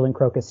the Shield and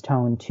Crocus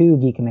tone to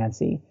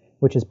Geekomancy,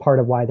 which is part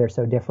of why they're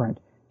so different,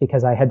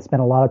 because I had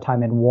spent a lot of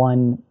time in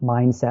one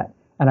mindset,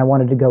 and I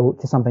wanted to go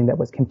to something that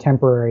was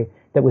contemporary,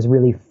 that was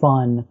really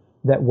fun,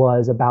 that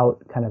was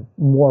about kind of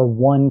more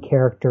one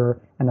character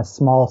and a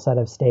small set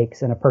of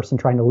stakes and a person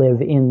trying to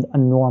live in a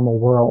normal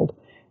world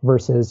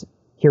versus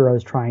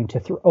heroes trying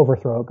to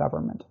overthrow a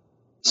government.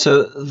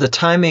 So the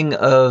timing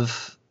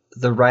of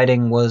the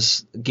writing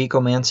was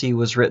Geekomancy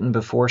was written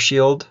before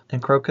Shield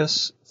and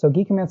Crocus? So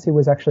Geekomancy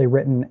was actually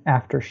written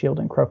after Shield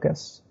and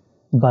Crocus.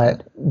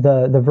 But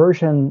the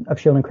version of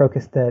Shield and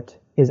Crocus that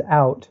is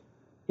out,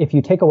 if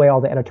you take away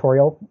all the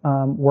editorial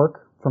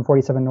work from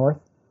 47 North,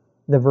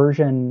 the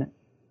version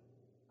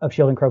of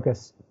Shield and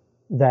Crocus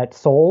that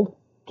sold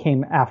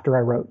came after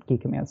I wrote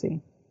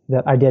Geekomancy.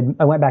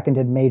 I went back and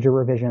did major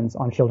revisions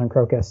on Shield and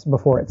Crocus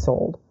before it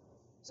sold.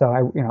 So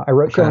I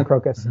wrote Shield and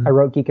Crocus, I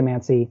wrote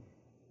Geekomancy,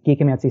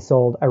 Geekomancy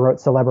sold, I wrote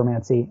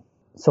Celebromancy.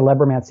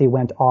 Celebromancy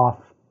went off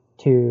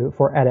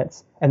for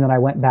edits, and then I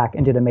went back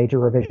and did a major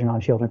revision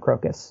on Shield and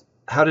Crocus.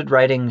 How did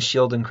writing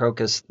Shield and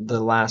Crocus the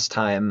last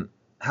time,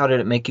 how did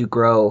it make you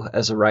grow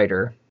as a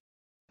writer?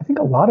 I think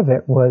a lot of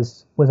it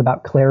was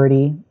about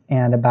clarity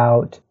and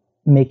about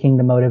making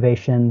the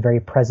motivation very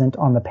present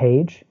on the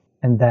page,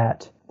 and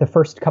that the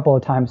first couple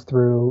of times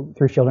through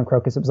Shield and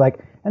Crocus, it was like,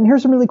 and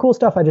here's some really cool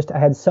stuff. I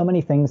had so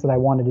many things that I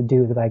wanted to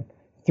do that I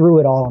threw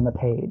it all on the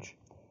page,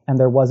 and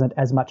there wasn't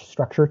as much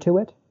structure to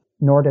it.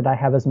 nor did I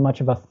have as much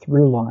of a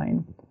through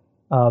line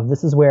of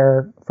this is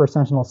where First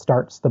Sentinel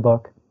starts the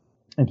book,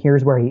 and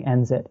here's where he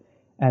ends it.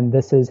 And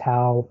this is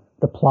how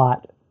he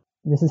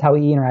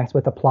interacts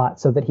with the plot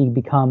so that he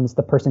becomes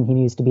the person he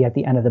needs to be at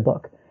the end of the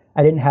book.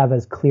 I didn't have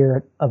as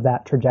clear of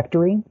that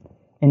trajectory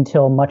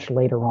until much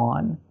later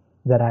on,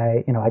 that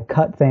I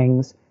cut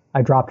things,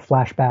 I dropped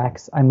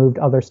flashbacks, I moved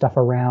other stuff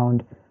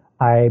around,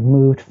 I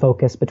moved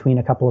focus between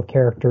a couple of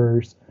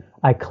characters,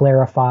 I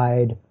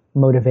clarified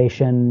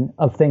motivation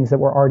of things that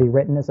were already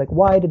written. It's like,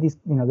 why did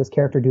this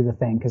character do the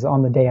thing? Because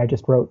on the day I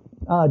just wrote,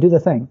 do the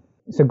thing.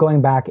 So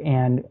going back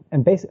and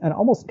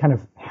almost kind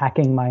of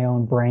hacking my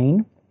own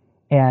brain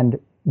and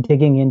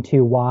digging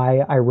into why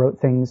I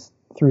wrote things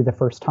through the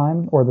first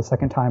time or the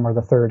second time or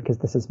the third, because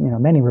this is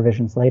many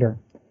revisions later,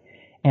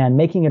 and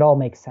making it all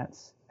make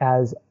sense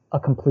as a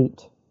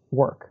complete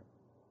work.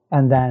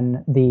 And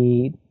then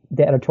the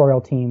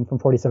editorial team from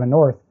 47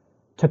 North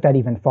took that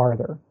even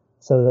farther.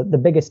 So the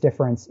biggest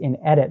difference in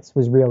edits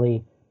was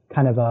really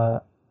kind of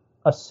a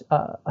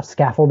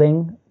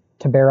scaffolding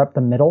to bear up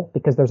the middle,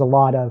 because there's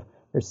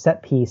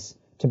set piece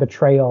to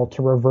betrayal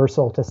to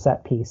reversal to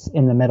set piece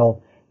in the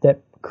middle that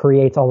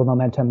creates all the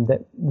momentum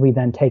that we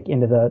then take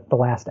into the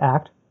last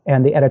act.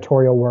 And the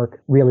editorial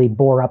work really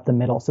bore up the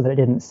middle so that it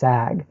didn't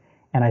sag.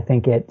 And I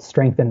think it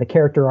strengthened the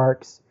character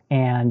arcs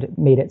and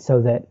made it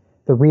so that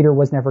the reader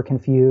was never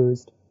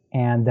confused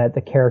and that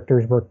the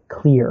characters were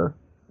clear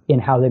in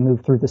how they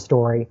moved through the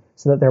story,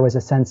 so that there was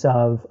a sense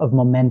of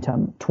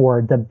momentum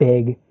toward the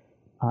big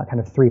kind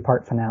of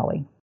 3-part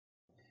finale.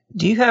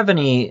 Do you have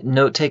any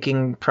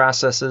note-taking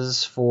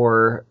processes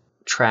for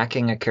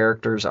tracking a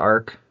character's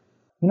arc?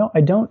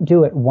 I don't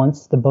do it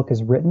once the book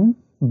is written,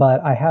 but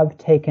I have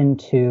taken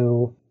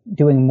to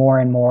doing more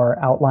and more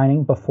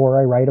outlining before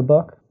I write a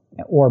book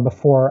or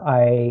before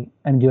I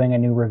am doing a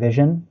new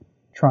revision,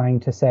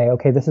 trying to say,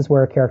 okay, this is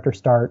where a character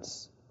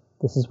starts.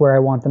 This is where I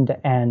want them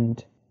to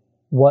end.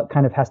 What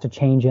kind of has to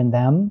change in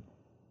them?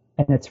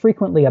 And it's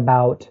frequently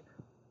about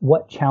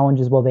what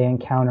challenges will they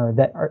encounter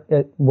that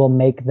it will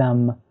make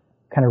them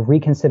kind of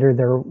reconsider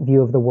their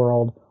view of the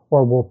world,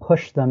 or will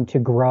push them to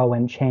grow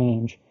and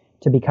change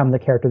to become the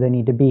character they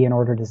need to be in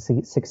order to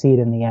succeed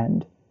in the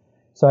end.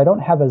 So I don't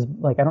have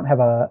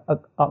an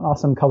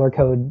awesome color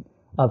code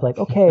of like,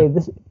 okay,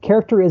 this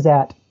character is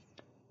at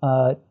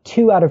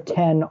 2 out of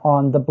 10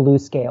 on the blue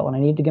scale, and I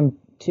need to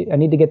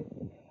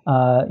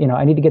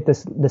get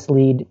this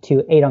lead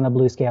to 8 on the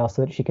blue scale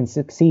so that she can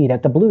succeed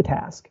at the blue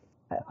task.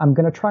 I'm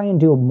going to try and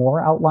do more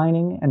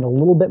outlining and a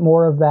little bit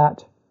more of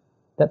that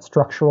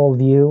structural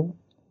view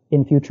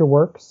in future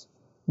works.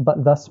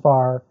 But thus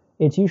far,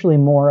 it's usually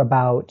more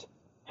about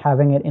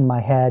having it in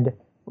my head,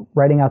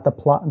 writing out the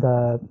plot,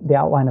 the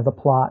outline of the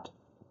plot,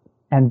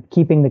 and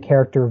keeping the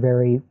character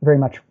very, very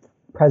much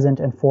present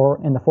and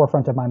in the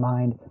forefront of my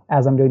mind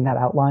as I'm doing that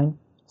outline.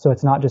 So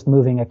it's not just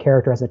moving a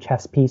character as a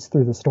chess piece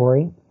through the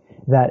story,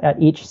 that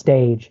at each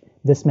stage,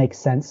 this makes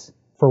sense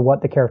for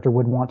what the character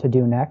would want to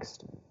do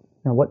next.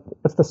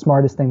 What's the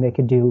smartest thing they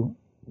could do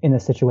in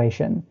this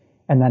situation,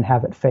 and then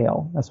have it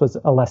fail. This was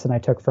a lesson I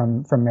took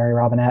from Mary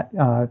Robinette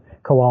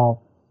Kowal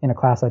in a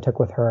class I took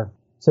with her.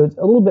 So it's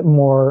a little bit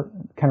more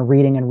kind of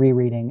reading and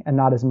rereading, and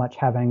not as much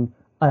having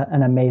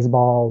an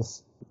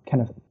amazeballs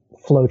kind of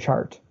flow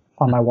chart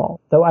on my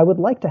wall. Though I would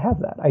like to have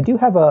that. I do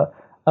have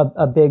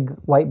a big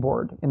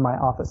whiteboard in my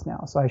office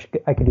now, so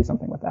I could do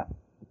something with that.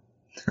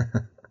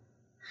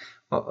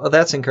 Well,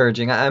 that's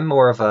encouraging. I'm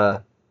more of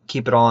a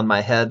keep it all in my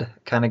head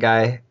kind of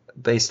guy,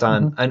 based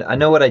on, I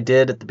know what I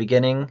did at the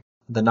beginning.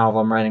 The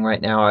novel I'm writing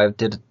right now, I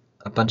did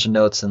a bunch of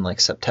notes in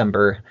like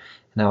September.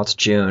 Now it's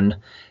June,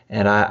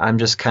 and I'm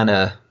just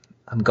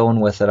I'm going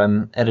with it.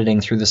 I'm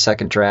editing through the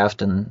second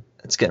draft, and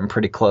it's getting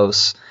pretty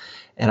close.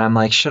 And I'm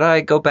like, should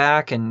I go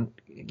back and,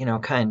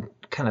 kind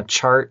of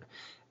chart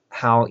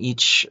how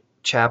each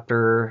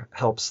chapter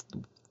helps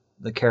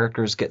the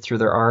characters get through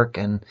their arc?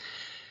 And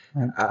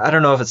I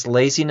don't know if it's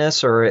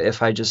laziness or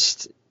if I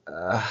just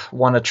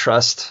want to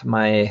trust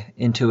my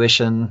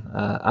intuition.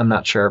 I'm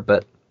not sure,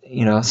 but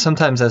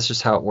sometimes that's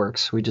just how it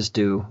works. We just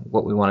do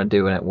what we want to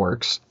do, and it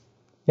works.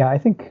 Yeah, I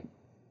think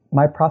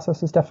my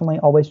process is definitely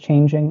always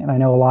changing, and I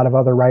know a lot of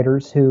other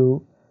writers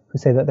who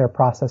say that their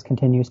process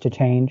continues to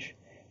change,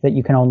 that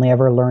you can only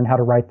ever learn how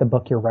to write the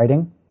book you're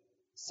writing.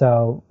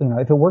 So,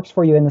 if it works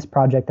for you in this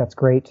project, that's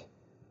great.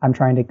 I'm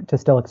trying to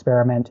still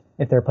experiment.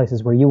 If there are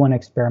places where you want to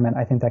experiment,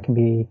 I think that can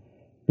be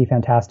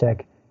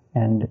fantastic.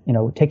 And,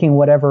 taking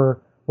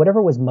whatever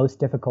was most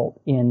difficult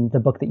in the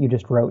book that you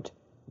just wrote,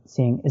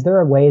 seeing, is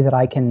there a way that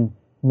I can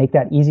make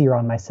that easier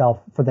on myself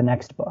for the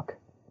next book?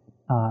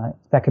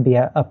 That could be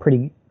a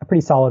pretty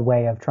solid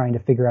way of trying to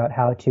figure out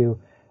how to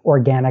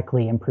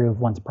organically improve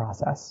one's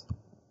process.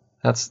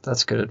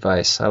 That's good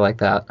advice. I like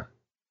that.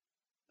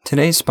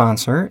 Today's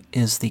sponsor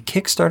is the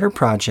Kickstarter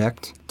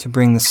project to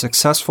bring the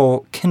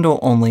successful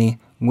Kindle-only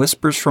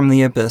Whispers from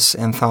the Abyss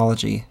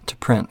anthology to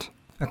print.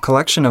 A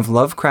collection of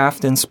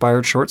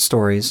Lovecraft-inspired short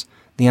stories,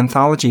 the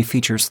anthology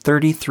features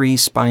 33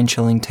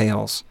 spine-chilling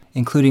tales,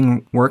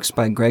 including works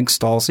by Greg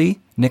Stalsey,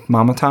 Nick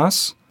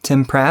Mamatas,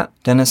 Tim Pratt,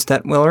 Dennis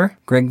Detwiller,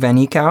 Greg Van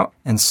Eekhout,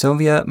 and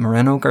Sylvia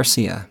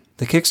Moreno-Garcia.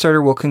 The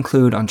Kickstarter will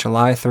conclude on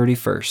July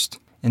 31st.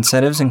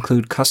 Incentives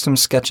include custom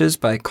sketches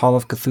by Call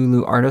of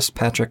Cthulhu artist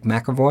Patrick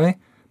McAvoy,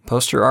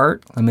 poster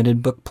art,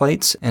 limited book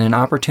plates, and an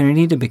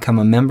opportunity to become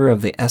a member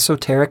of the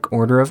Esoteric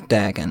Order of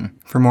Dagon.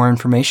 For more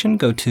information,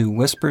 go to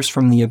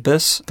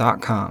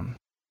whispersfromtheabyss.com.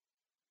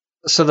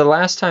 So the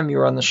last time you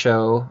were on the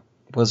show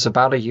was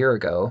about a year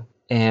ago,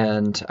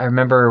 and I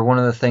remember one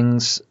of the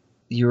things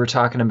you were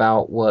talking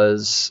about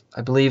was,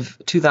 I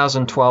believe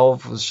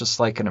 2012 was just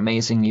like an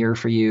amazing year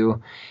for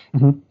you.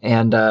 Mm-hmm.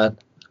 And,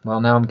 well,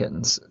 now I'm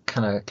getting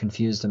kind of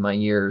confused in my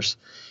years.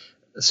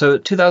 So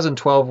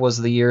 2012 was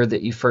the year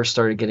that you first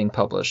started getting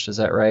published. Is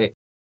that right?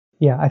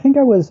 Yeah, I think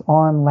I was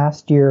on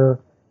last year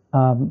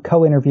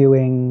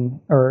co-interviewing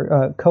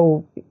or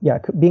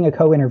being a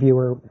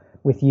co-interviewer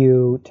with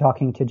you,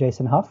 talking to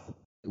Jason Huff.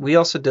 We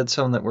also did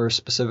some that were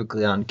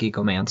specifically on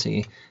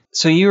Geekomancy.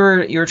 So you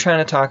were trying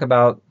to talk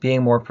about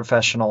being more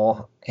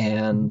professional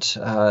and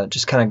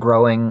just kind of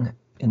growing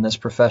in this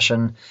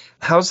profession.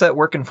 How's that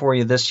working for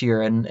you this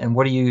year, and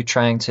what are you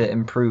trying to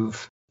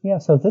improve? Yeah,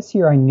 so this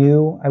year I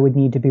knew I would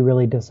need to be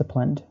really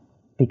disciplined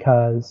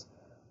because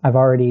I've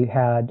already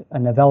had a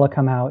novella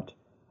come out,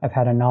 I've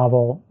had a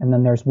novel, and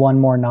then there's one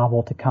more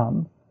novel to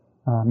come,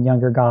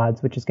 Younger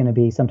Gods, which is going to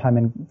be sometime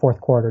in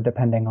fourth quarter,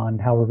 depending on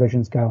how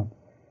revisions go.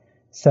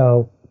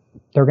 So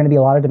there are going to be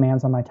a lot of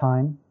demands on my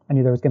time. I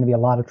knew there was going to be a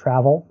lot of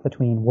travel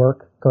between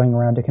work, going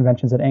around to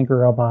conventions at Angry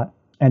Robot,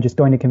 and just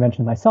going to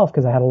conventions myself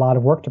because I had a lot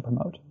of work to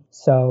promote.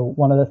 So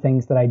one of the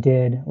things that I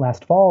did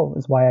last fall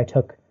is why I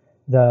took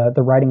the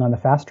writing on the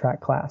fast track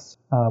class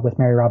with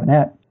Mary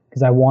Robinette,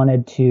 because I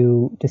wanted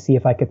to see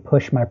if I could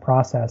push my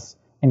process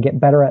and get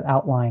better at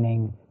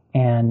outlining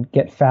and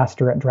get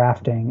faster at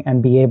drafting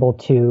and be able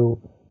to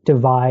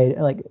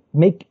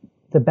make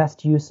the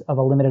best use of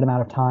a limited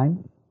amount of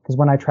time. Because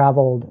when I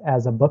traveled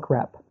as a book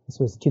rep, this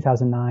was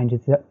 2009 to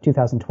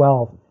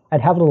 2012,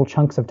 I'd have little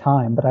chunks of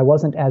time, but I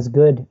wasn't as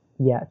good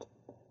yet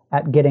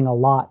at getting a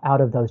lot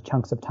out of those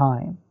chunks of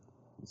time.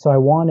 So I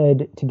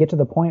wanted to get to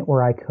the point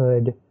where I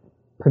could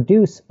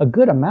produce a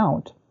good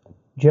amount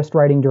just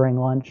writing during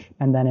lunch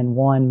and then in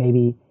one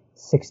maybe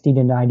 60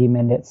 to 90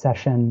 minute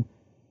session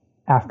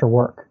after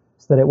work,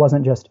 so that it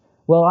wasn't just,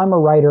 well, I'm a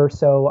writer,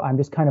 so I'm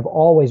just kind of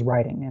always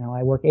writing.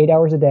 I work 8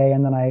 hours a day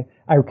and then I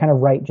kind of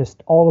write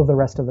just all of the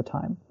rest of the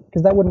time,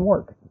 because that wouldn't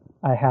work.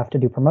 I have to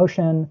do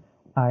promotion.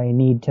 I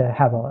need to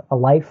have a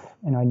life.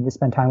 I need to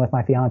spend time with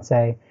my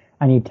fiance.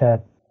 I need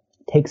to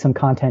take some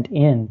content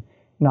in,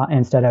 not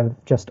instead of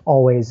just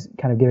always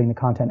kind of giving the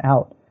content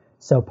out.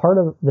 So part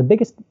of the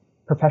biggest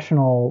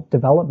professional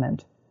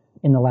development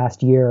in the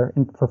last year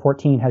for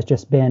 14 has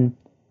just been,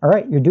 all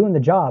right, you're doing the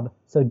job,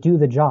 so do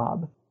the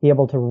job. Be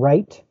able to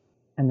write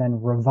and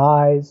then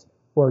revise,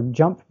 or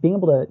being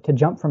able to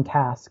jump from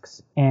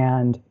tasks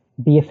and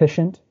be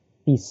efficient,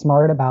 be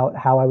smart about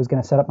how I was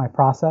going to set up my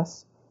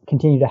process,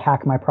 continue to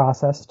hack my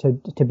process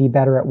to be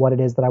better at what it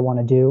is that I want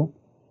to do.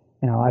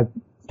 I've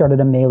started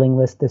a mailing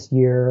list this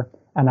year,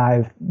 and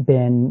I've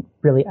been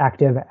really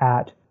active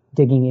at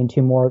digging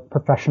into more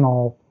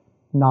professional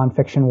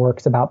nonfiction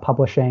works about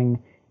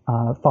publishing,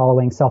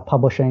 following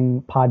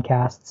self-publishing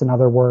podcasts and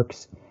other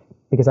works,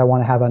 because I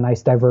want to have a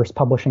nice diverse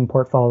publishing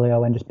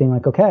portfolio, and just being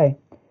like, okay,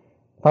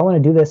 if I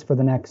want to do this for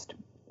the next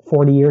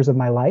 40 years of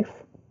my life,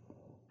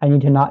 I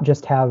need to not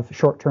just have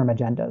short-term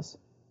agendas.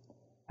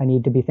 I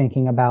need to be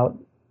thinking about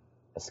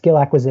skill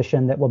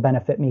acquisition that will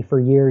benefit me for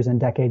years and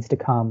decades to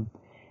come,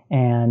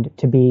 and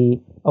to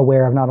be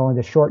aware of not only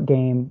the short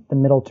game, the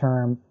middle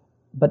term,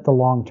 but the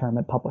long term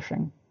at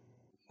publishing.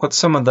 What's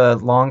some of the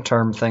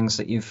long-term things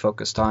that you've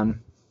focused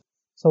on?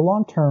 So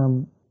long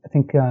term, I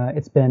think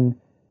it's been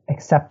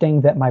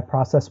accepting that my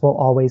process will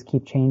always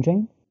keep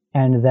changing,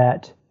 and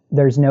that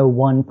there's no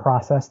one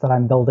process that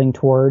I'm building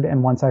toward,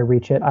 and once I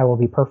reach it, I will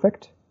be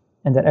perfect,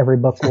 and that every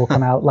book will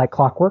come out like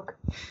clockwork.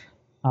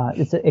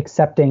 It's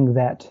accepting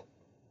that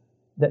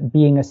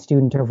being a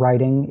student of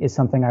writing is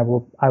something I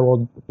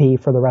will be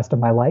for the rest of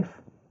my life,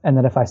 and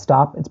that if I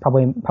stop, it's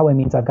probably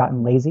means I've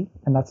gotten lazy,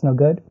 and that's no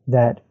good.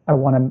 That I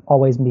want to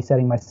always be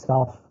setting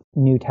myself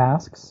new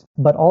tasks,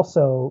 but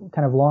also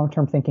kind of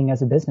long-term thinking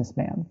as a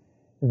businessman,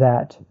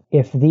 that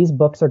if these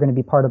books are going to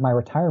be part of my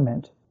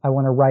retirement, I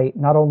want to write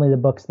not only the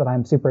books that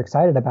I'm super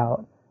excited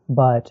about,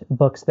 but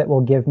books that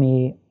will give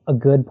me a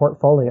good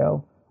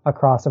portfolio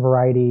across a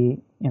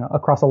variety,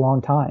 across a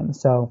long time.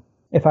 So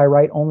if I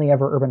write only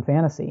ever urban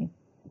fantasy,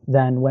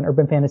 then when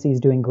urban fantasy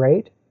is doing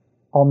great,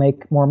 I'll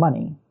make more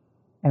money.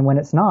 And when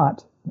it's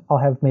not, I'll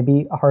have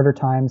maybe a harder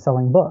time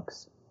selling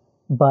books.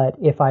 But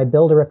if I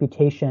build a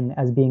reputation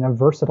as being a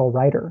versatile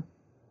writer,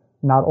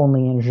 not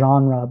only in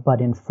genre,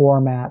 but in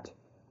format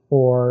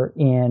or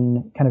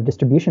in kind of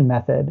distribution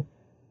method,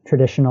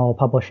 traditional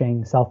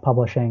publishing,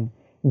 self-publishing,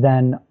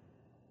 then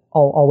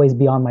I'll always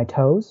be on my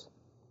toes,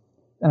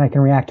 and I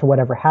can react to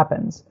whatever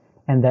happens.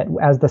 And that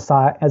as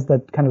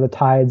the kind of the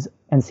tides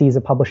and seas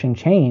of publishing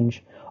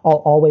change,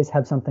 I'll always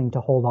have something to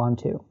hold on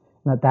to.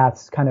 And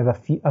that's kind of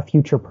a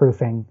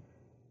future-proofing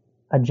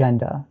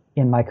agenda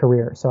in my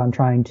career. So I'm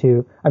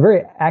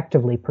very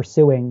actively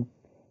pursuing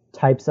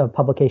types of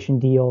publication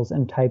deals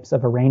and types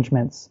of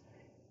arrangements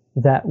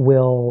that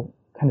will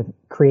kind of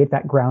create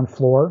that ground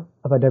floor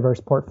of a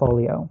diverse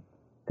portfolio,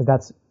 because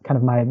that's kind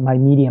of my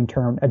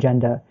medium-term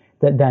agenda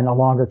that then a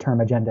longer-term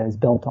agenda is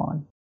built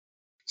on.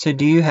 So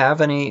do you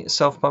have any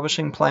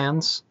self-publishing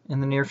plans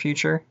in the near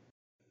future?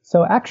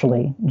 So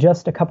actually,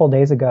 just a couple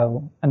days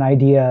ago, an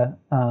idea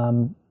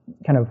kind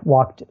of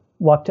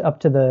walked up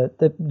to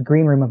the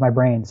green room of my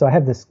brain. So I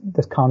have this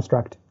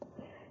construct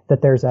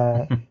that there's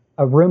a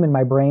room in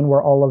my brain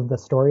where all of the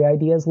story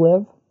ideas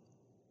live,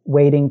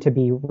 waiting to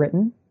be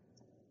written.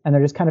 And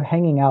they're just kind of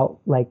hanging out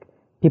like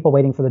people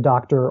waiting for the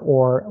doctor,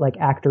 or like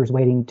actors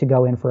waiting to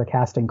go in for a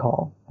casting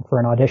call for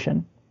an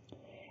audition.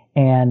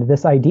 And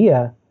this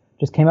idea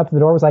just came up to the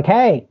door, was like,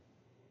 hey,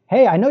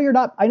 I know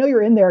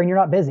you're in there and you're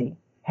not busy.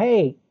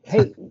 Hey,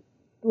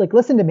 like,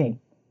 listen to me.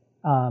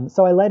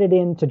 So I let it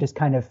in to just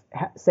kind of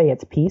say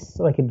its piece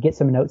so I could get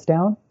some notes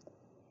down.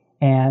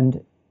 And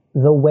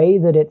the way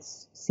that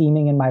it's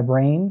seeming in my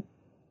brain,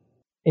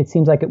 it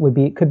seems like it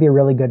could be a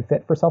really good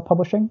fit for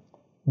self-publishing,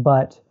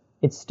 but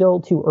it's still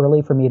too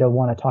early for me to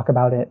want to talk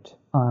about it,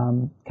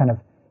 kind of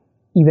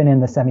even in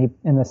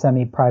the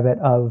semi-private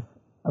of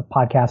a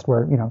podcast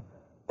where,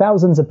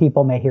 thousands of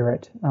people may hear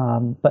it,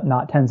 but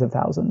not tens of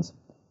thousands,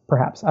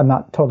 perhaps. I'm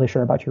not totally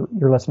sure about your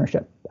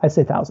listenership. I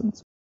say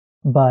thousands,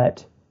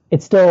 but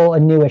it's still a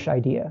newish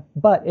idea.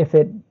 But if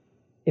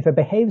it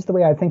behaves the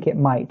way I think it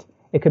might,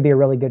 it could be a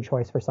really good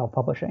choice for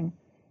self-publishing.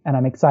 And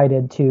I'm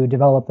excited to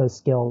develop those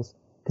skills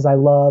because I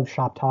love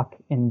shop talk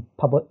in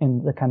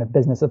the kind of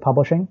business of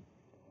publishing,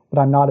 but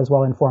I'm not as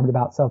well informed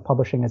about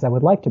self-publishing as I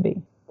would like to be.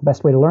 The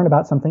best way to learn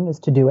about something is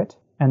to do it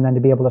and then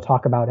to be able to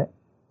talk about it.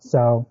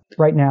 So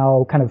right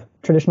now, kind of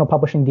traditional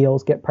publishing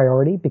deals get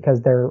priority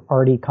because they're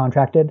already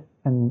contracted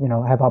and,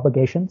 have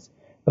obligations.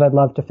 But I'd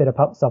love to fit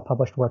a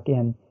self-published work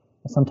in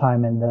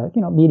sometime in the,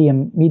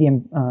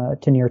 medium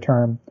to near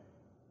term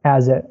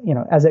as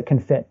it can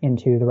fit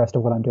into the rest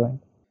of what I'm doing.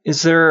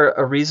 Is there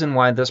a reason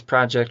why this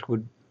project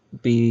would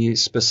be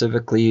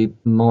specifically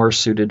more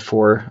suited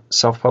for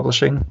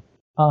self-publishing?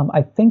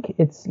 I think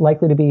it's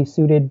likely to be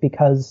suited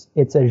because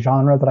it's a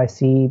genre that I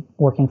see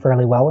working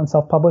fairly well in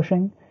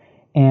self-publishing,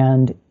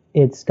 and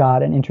it's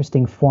got an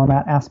interesting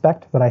format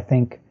aspect that I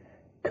think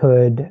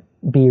could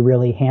be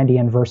really handy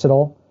and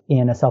versatile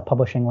in a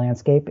self-publishing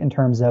landscape in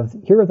terms of,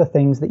 here are the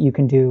things that you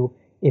can do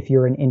if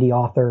you're an indie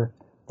author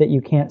that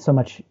you can't so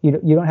much, you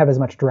don't have as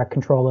much direct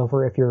control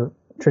over if you're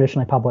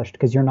traditionally published,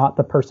 because you're not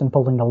the person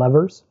pulling the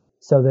levers.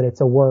 So that it's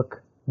a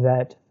work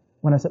that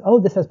when I said, oh,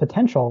 this has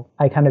potential,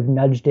 I kind of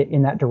nudged it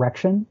in that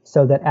direction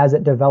so that as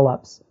it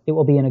develops, it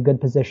will be in a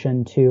good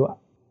position to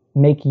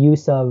make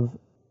use of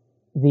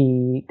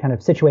the kind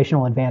of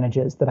situational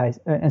advantages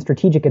and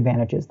strategic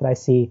advantages that I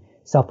see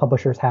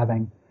self-publishers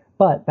having.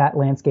 But that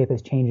landscape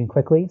is changing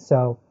quickly.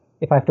 So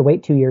if I have to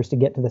wait 2 years to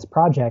get to this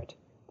project,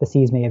 the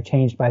seas may have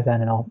changed by then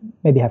and I'll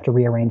maybe have to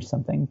rearrange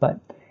something. But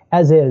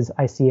as is,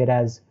 I see it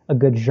as a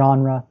good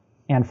genre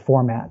and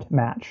format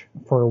match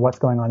for what's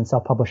going on in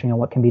self-publishing and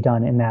what can be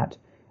done in that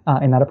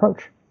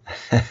approach.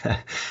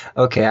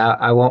 Okay,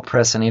 I won't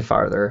press any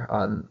farther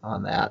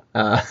on that.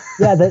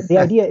 Yeah,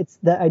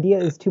 the idea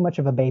is too much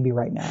of a baby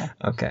right now.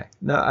 Okay,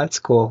 no, that's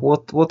cool.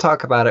 We'll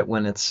talk about it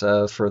when it's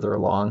further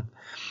along.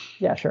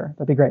 Yeah, sure,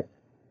 that'd be great.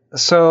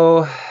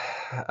 So,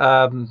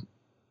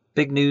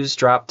 big news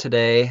dropped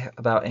today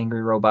about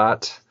Angry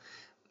Robot.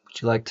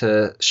 Would you like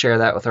to share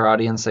that with our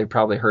audience? They've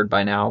probably heard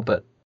by now,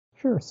 but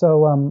sure.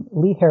 So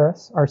Lee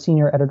Harris, our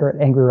senior editor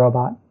at Angry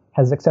Robot,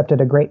 has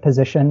accepted a great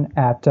position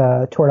at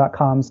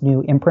Tor.com's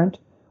new imprint,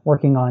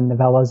 working on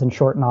novellas and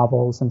short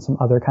novels and some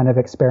other kind of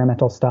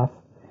experimental stuff.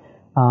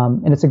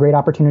 And it's a great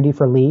opportunity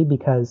for Lee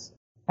because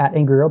at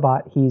Angry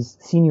Robot, he's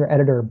senior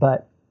editor,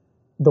 but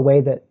the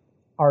way that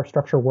our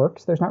structure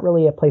works, there's not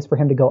really a place for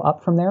him to go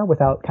up from there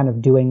without kind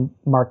of doing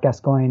Mark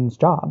Gascoigne's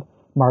job,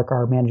 Mark,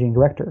 our managing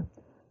director.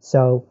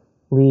 So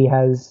Lee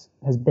has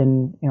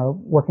been,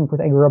 working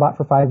with Angry Robot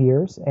for 5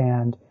 years,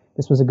 and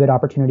this was a good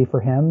opportunity for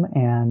him.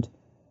 And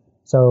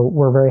so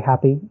we're very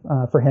happy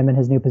for him in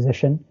his new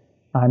position.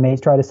 I may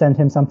try to send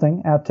him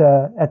something at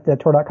the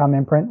Tor.com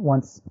imprint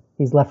once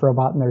he's left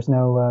Robot and there's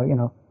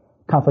no,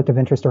 conflict of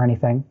interest or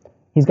anything.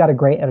 He's got a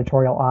great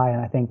editorial eye,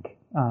 and I think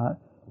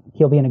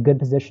he'll be in a good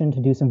position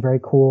to do some very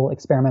cool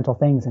experimental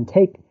things and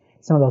take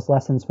some of those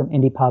lessons from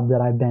IndiePub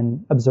that I've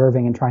been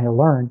observing and trying to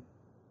learn,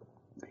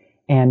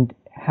 and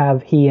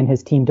have he and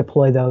his team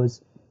deploy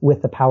those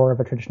with the power of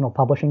a traditional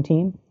publishing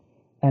team,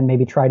 and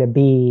maybe try to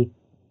be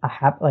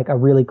a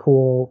really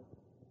cool,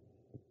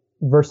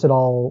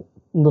 versatile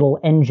little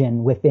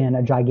engine within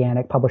a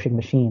gigantic publishing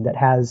machine that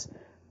has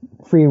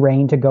free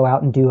reign to go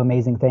out and do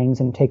amazing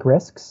things and take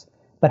risks,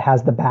 but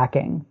has the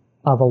backing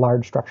of a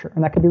large structure.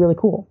 And that could be really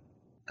cool.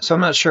 So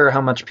I'm not sure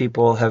how much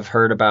people have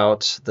heard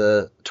about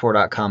the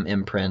Tor.com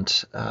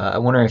imprint. I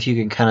wonder if you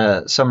can kind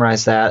of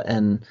summarize that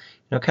and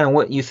kind of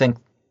what you think,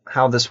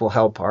 how this will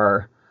help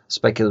our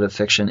speculative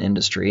fiction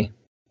industry.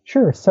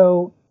 Sure.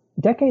 So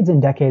decades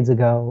and decades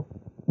ago,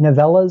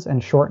 novellas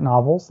and short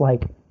novels,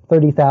 like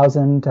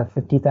 30,000 to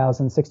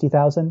 50,000,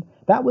 60,000.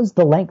 That was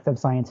the length of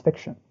science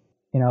fiction.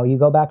 You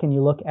go back and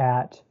you look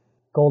at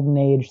Golden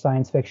Age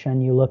science fiction,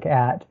 you look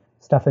at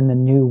stuff in the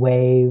New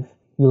Wave,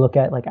 you look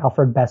at like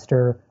Alfred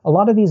Bester. A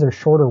lot of these are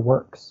shorter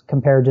works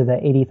compared to the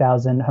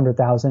 80,000,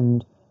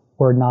 100,000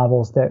 word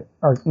novels that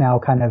are now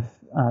kind of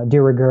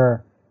de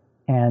rigueur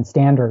and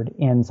standard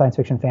in science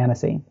fiction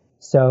fantasy.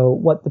 So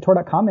what the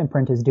Tor.com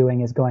imprint is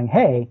doing is going,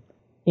 hey,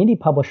 indie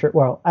publisher,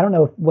 well, I don't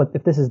know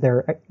if this is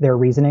their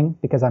reasoning,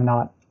 because I'm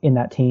not in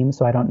that team,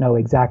 so I don't know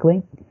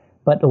exactly.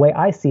 But the way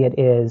I see it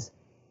is,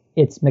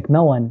 it's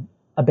Macmillan,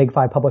 a Big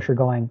Five publisher,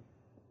 going,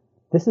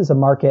 this is a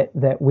market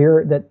that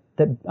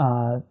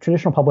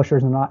traditional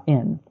publishers are not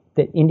in,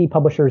 that indie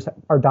publishers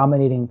are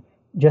dominating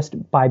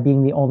just by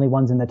being the only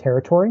ones in the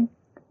territory,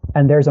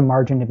 and there's a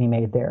margin to be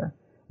made there.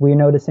 We're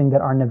noticing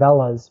that our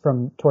novellas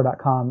from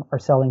Tor.com are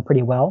selling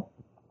pretty well.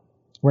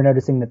 We're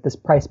noticing that this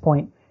price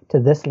point to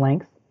this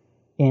length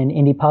in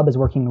indie pub is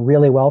working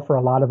really well for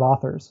a lot of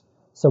authors.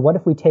 So what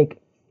if we take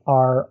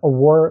our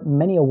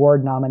many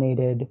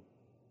award-nominated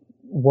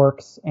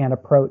works and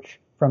approach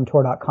from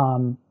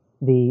Tor.com,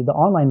 the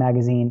online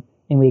magazine,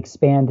 and we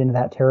expand into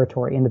that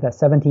territory, into that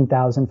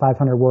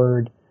 17,500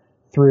 word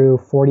through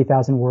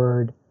 40,000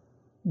 word.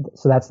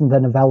 So that's the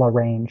novella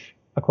range,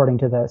 according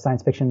to the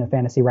Science Fiction and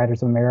Fantasy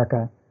Writers of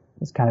America.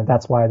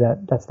 That's why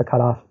that's the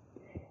cutoff.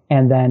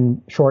 And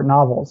then short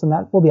novels, and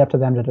that will be up to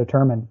them to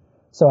determine.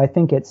 So I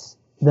think it's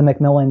the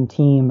Macmillan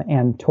team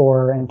and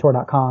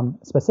Tor.com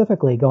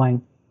specifically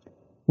going,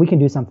 we can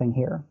do something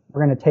here.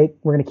 We're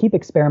going to keep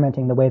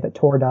experimenting the way that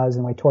Tor does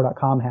and the way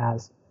Tor.com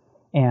has.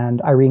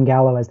 And Irene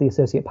Gallo, as the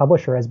associate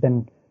publisher, has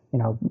been,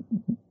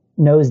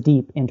 nose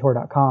deep in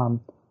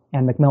Tor.com.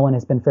 And Macmillan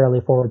has been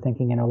fairly forward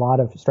thinking in a lot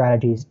of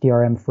strategies,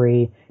 DRM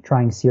free,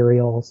 trying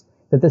serials,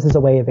 that this is a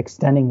way of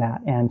extending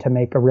that and to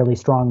make a really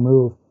strong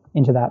move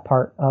into that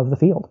part of the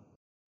field.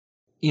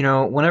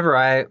 Whenever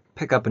I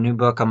pick up a new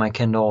book on my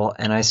Kindle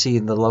and I see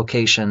the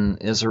location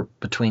is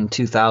between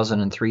 2,000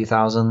 and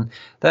 3,000,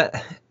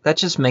 that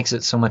just makes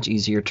it so much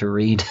easier to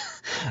read.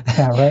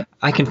 Yeah, right.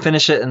 I can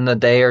finish it in a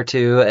day or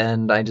two,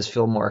 and I just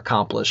feel more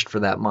accomplished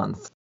for that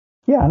month.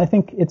 Yeah, and I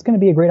think it's going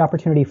to be a great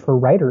opportunity for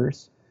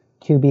writers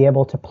to be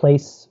able to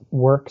place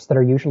works that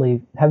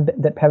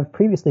have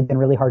previously been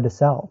really hard to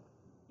sell.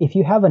 If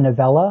you have a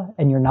novella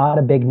and you're not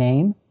a big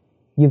name,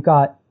 you've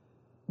got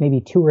maybe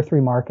 2 or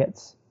 3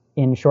 markets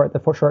in the short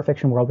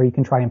fiction world where you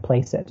can try and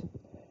place it.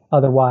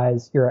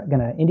 Otherwise, you're going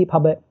to indie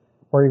pub it,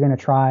 or you're going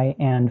to try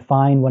and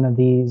find one of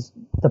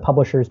the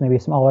publishers, maybe a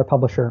smaller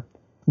publisher,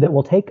 that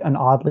will take an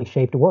oddly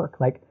shaped work.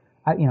 Like,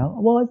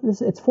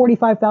 it's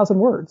 45,000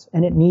 words,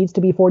 and it needs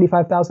to be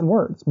 45,000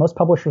 words. Most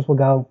publishers will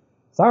go,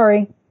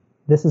 sorry,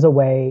 this is a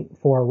way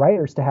for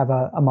writers to have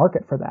a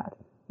market for that.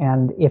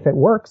 And if it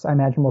works, I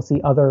imagine we'll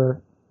see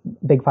other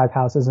Big Five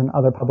houses and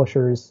other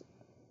publishers,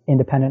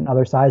 independent and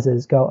other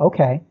sizes, go,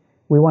 okay,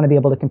 we want to be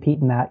able to compete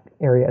in that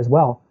area as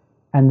well.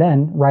 And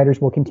then writers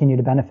will continue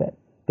to benefit,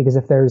 because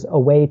if there's a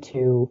way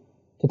to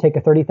take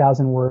a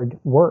 30,000 word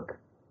work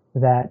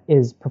that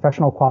is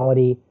professional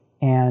quality,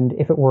 and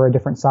if it were a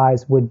different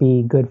size would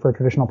be good for a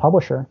traditional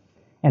publisher,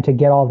 and to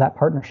get all that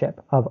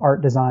partnership of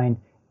art design,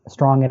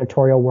 strong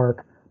editorial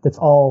work that's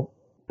all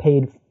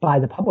paid by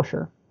the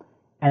publisher,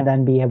 and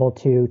then be able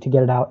to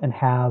get it out and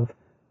have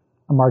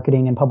a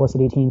marketing and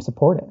publicity team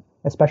support it,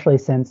 especially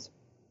since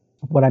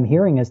what I'm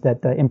hearing is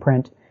that the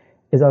imprint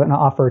is going to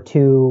offer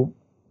 2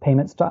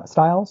 payment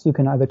styles. You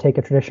can either take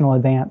a traditional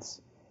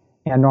advance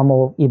and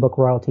normal ebook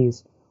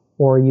royalties,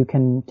 or you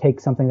can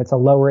take something that's a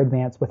lower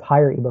advance with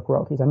higher ebook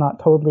royalties. I'm not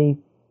totally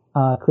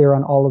clear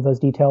on all of those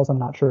details. I'm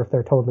not sure if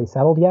they're totally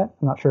settled yet.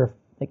 I'm not sure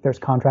if there's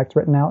contracts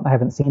written out. I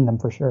haven't seen them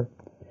for sure.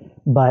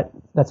 But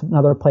that's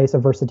another place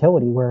of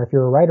versatility, where if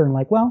you're a writer and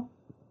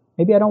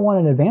maybe I don't want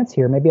an advance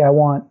here. Maybe I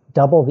want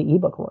double the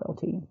ebook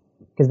royalty,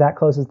 because that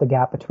closes the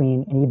gap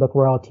between an ebook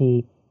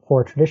royalty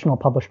for traditional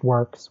published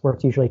works, where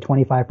it's usually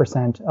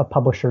 25% of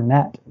publisher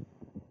net,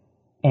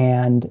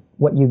 and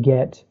what you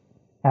get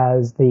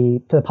as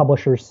to the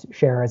publisher's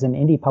share as an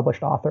indie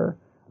published author,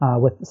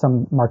 with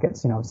some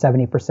markets,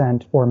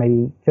 70% or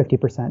maybe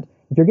 50%.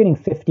 If you're getting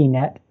 50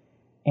 net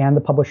and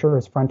the publisher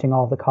is fronting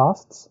all the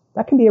costs,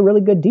 that can be a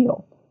really good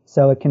deal.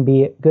 So it can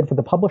be good for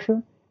the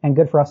publisher and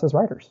good for us as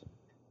writers.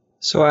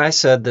 So I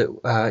said that,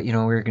 we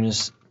were going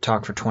to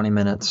talk for 20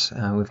 minutes.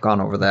 We've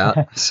gone over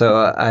that. So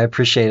I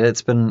appreciate it.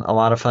 It's been a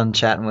lot of fun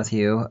chatting with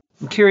you.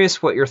 I'm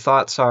curious what your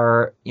thoughts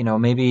are.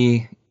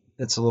 Maybe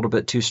it's a little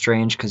bit too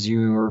strange because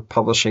you were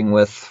publishing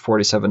with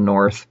 47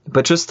 North,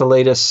 but just the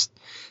latest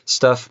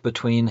stuff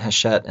between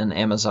Hachette and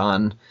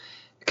Amazon,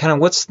 kind of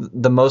what's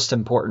the most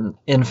important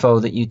info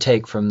that you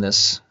take from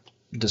this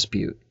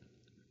dispute?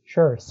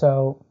 Sure.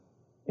 So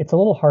it's a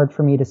little hard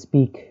for me to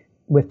speak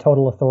with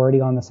total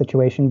authority on the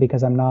situation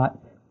because I'm not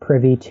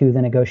privy to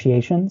the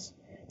negotiations.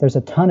 There's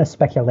a ton of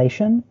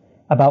speculation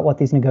about what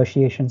these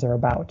negotiations are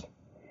about.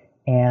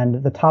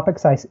 And the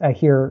topics I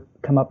hear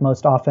come up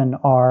most often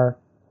are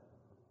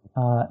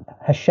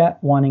Hachette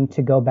wanting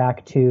to go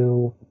back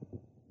to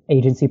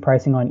agency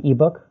pricing on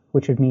ebook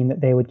which would mean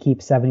that they would keep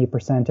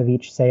 70% of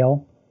each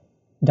sale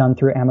done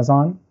through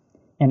Amazon,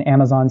 and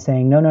Amazon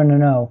saying, no, no, no,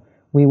 no,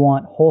 we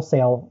want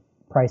wholesale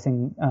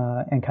pricing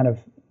and kind of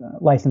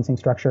licensing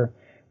structure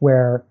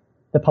where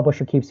the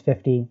publisher keeps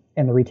 50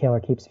 and the retailer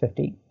keeps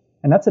 50.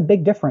 And that's a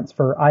big difference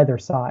for either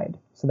side.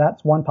 So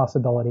that's one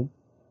possibility.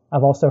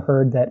 I've also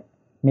heard that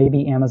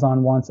maybe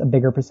Amazon wants a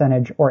bigger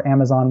percentage, or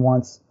Amazon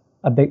wants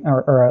a big,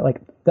 or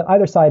like the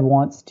either side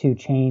wants to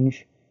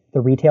change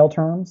the retail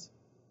terms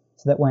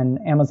so that when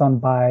Amazon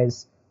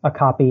buys a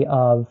copy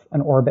of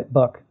an Orbit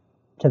book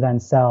to then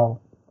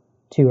sell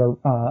to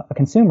a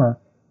consumer,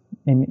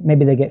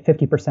 maybe they get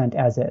 50%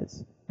 as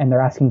is, and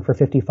they're asking for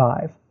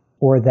 55,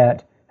 or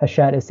that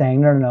Hachette is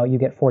saying, no, no, no, you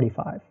get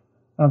 45.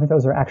 I don't think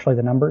those are actually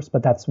the numbers,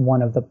 but that's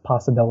one of the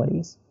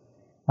possibilities.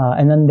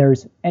 And then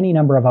there's any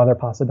number of other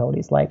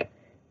possibilities, like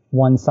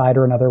one side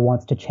or another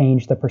wants to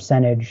change the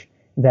percentage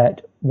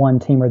that one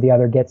team or the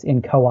other gets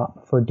in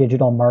co-op for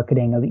digital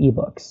marketing of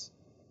ebooks,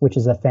 which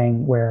is a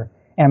thing where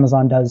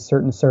Amazon does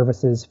certain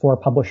services for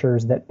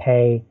publishers that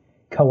pay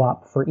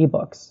co-op for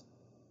ebooks.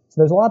 So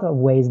there's a lot of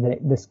ways that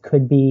this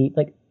could be,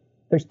 like,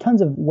 there's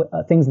tons of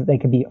things that they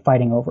could be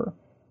fighting over.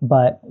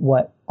 But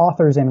what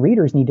authors and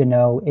readers need to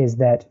know is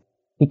that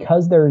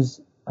because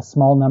there's a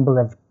small number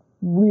of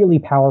really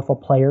powerful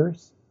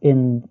players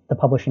in the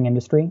publishing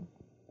industry,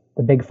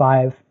 the big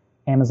five,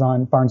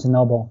 Amazon, Barnes &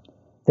 Noble,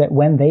 that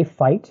when they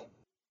fight,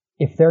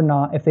 if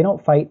they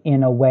don't fight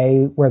in a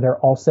way where they're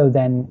also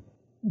then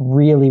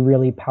really,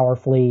 really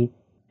powerfully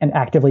and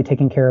actively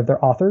taking care of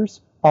their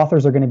authors are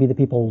going to be the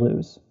people who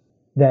lose.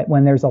 That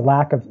when there's a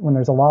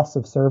loss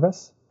of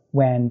service,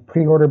 when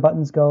pre-order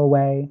buttons go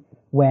away,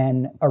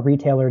 when a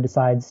retailer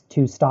decides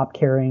to stop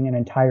carrying an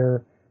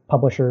entire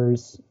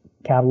publisher's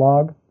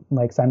catalog,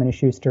 like Simon &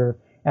 Schuster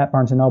at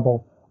Barnes &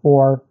 Noble,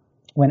 or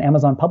when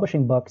Amazon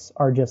publishing books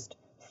are just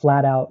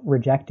flat out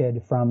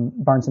rejected from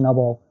Barnes &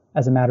 Noble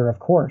as a matter of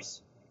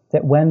course,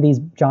 that when these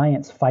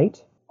giants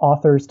fight,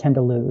 authors tend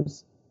to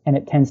lose, and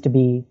it tends to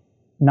be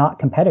not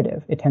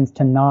competitive. It tends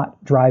to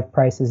not drive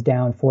prices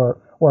down for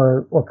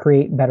or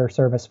create better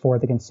service for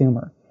the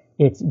consumer.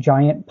 It's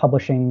giant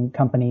publishing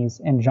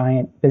companies and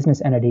giant business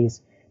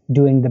entities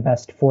doing the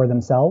best for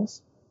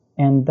themselves.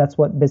 And that's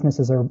what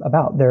businesses are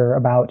about. They're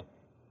about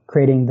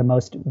creating the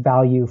most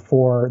value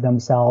for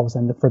themselves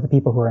and for the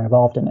people who are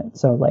involved in it.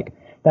 So like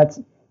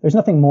there's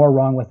nothing more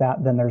wrong with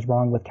that than there's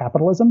wrong with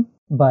capitalism.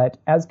 But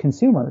as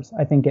consumers,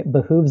 I think it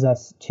behooves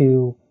us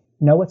to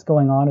know what's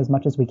going on as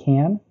much as we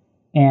can.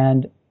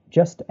 And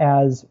just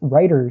as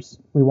writers,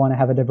 we want to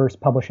have a diverse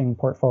publishing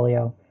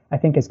portfolio. I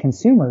think as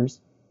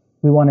consumers,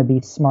 we want to be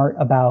smart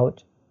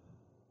about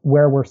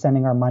where we're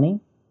sending our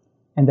money.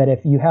 And that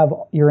if you have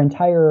your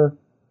entire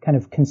kind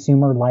of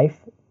consumer life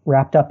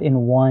wrapped up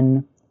in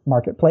one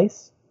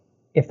marketplace,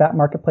 if that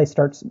marketplace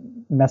starts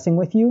messing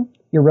with you,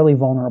 you're really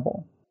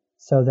vulnerable.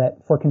 So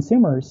that for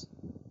consumers,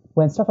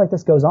 when stuff like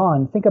this goes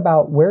on, think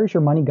about where is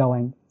your money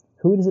going?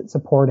 Who is it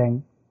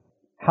supporting?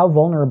 How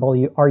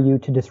vulnerable are you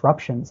to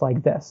disruptions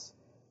like this?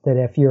 That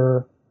if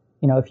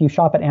you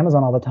shop at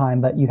Amazon all the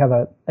time, but you have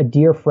a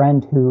dear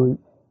friend who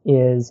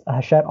is a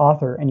Hachette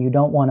author and you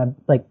don't want to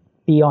like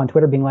be on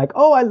Twitter being like,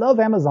 oh, I love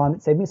Amazon,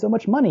 it saved me so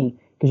much money,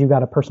 because you've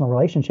got a personal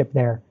relationship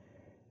there.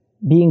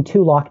 Being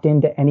too locked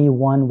into any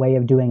one way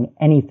of doing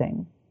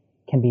anything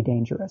can be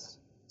dangerous.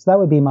 So that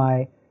would be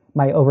my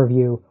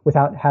overview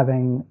without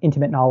having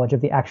intimate knowledge of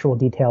the actual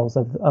details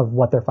of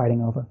what they're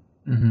fighting over.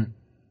 Mm-hmm.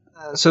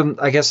 So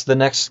I guess the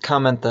next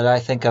comment that I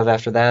think of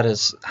after that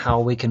is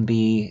how we can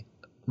be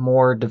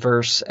more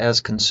diverse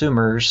as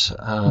consumers.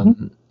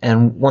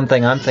 And one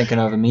thing I'm thinking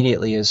of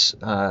immediately is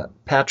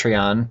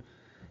Patreon,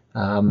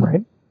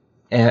 right?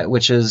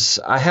 Which is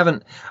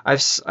I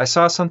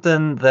saw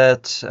something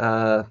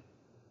that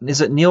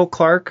is it Neil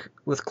Clark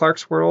with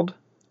Clark's World?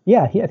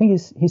 Yeah, I think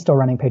he's still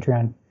running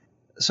Patreon.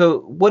 So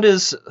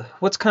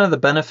what's kind of the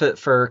benefit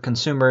for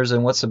consumers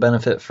and what's the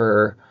benefit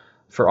for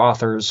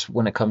authors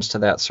when it comes to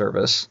that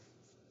service?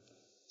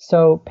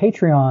 So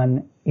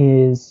Patreon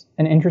is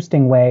an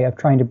interesting way of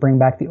trying to bring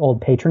back the old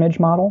patronage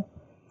model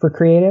for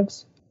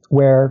creatives,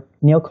 where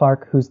Neil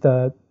Clark, who's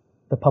the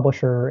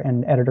publisher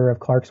and editor of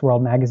Clark's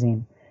World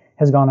magazine,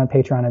 has gone on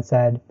Patreon and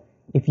said,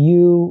 if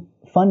you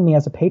fund me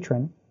as a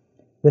patron,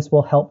 this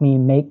will help me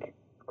make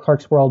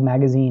Clark's World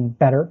magazine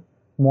better,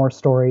 more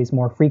stories,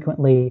 more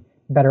frequently,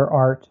 better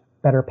art,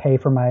 better pay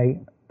for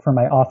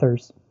my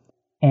authors.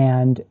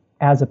 And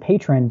as a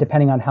patron,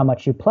 depending on how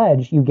much you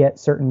pledge, you get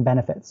certain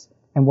benefits.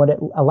 And what it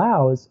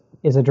allows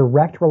is a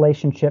direct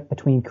relationship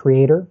between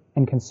creator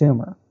and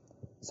consumer.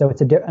 So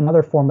it's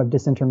another form of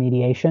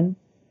disintermediation,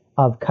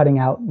 of cutting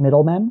out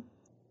middlemen.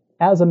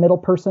 As a middle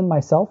person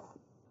myself,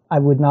 I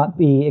would not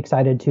be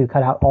excited to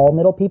cut out all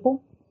middle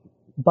people,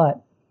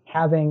 but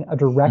having a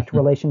direct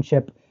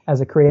relationship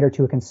as a creator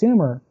to a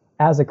consumer,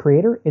 as a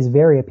creator, is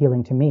very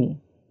appealing to me.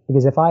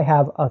 Because if I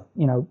have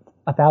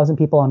 1,000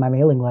 people on my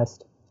mailing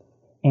list,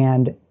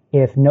 and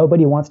if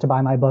nobody wants to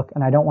buy my book,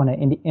 and I don't want to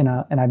and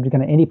I'm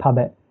going to indie pub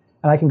it,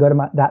 and I can go to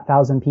that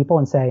 1,000 people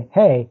and say,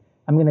 hey,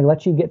 I'm going to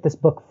let you get this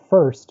book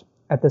first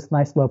at this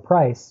nice low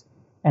price,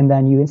 And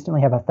then you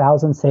instantly have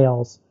 1,000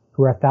 sales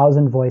who are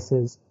 1,000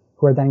 voices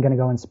who are then going to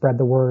go and spread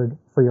the word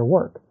for your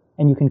work.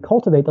 And you can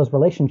cultivate those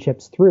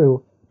relationships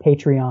through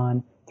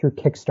Patreon, through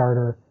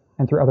Kickstarter,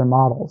 and through other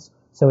models.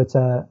 So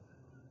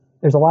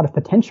there's a lot of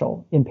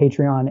potential in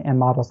Patreon and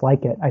models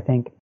like it, I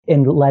think,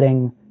 in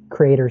letting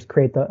creators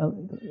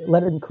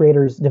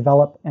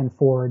develop and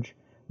forge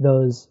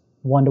those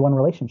one-to-one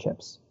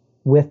relationships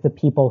with the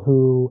people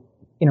who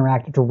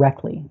interact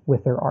directly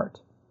with their art.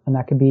 And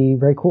that could be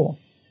very cool.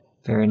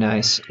 Very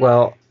nice.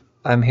 Well,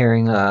 I'm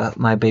hearing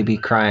my baby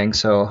crying,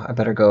 so I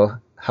better go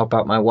help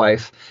out my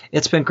wife.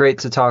 It's been great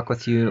to talk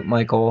with you,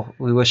 Michael.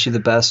 We wish you the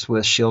best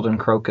with Shield and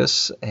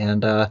Crocus.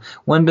 And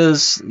when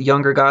does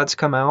Younger Gods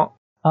come out?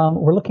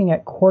 We're looking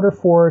at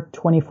Q4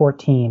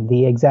 2014.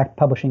 The exact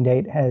publishing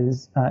date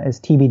is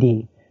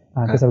TBD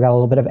because I've got a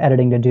little bit of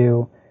editing to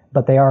do.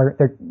 But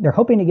they're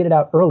hoping to get it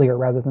out earlier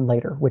rather than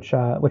later, which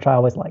I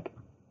always like.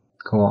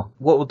 Cool.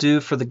 What we'll do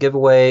for the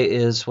giveaway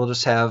is we'll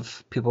just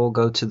have people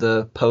go to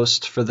the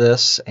post for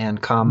this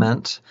and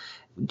comment.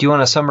 Do you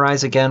want to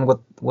summarize again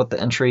what the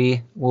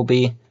entry will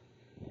be?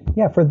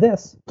 Yeah, for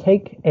this,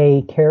 take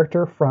a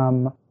character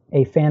from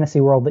a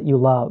fantasy world that you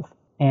love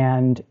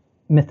and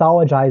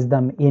mythologize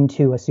them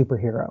into a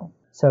superhero.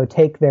 So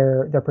take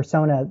their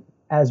persona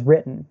as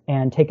written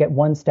and take it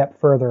one step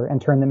further and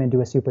turn them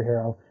into a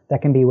superhero.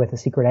 That can be with a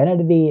secret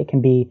identity. It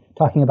can be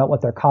talking about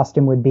what their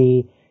costume would be.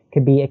 It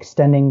could be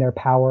extending their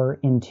power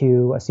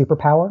into a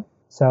superpower.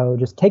 So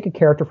just take a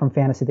character from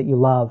fantasy that you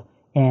love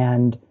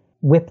and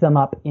whip them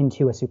up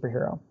into a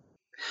superhero.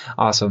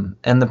 Awesome.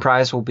 And the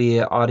prize will be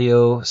an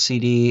audio,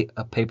 CD,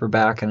 a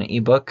paperback, and an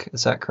ebook.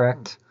 Is that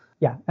correct?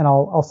 Yeah, and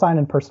I'll sign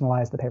and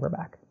personalize the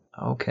paperback.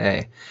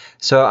 Okay.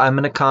 So I'm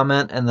going to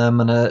comment, and then I'm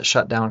going to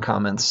shut down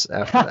comments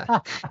after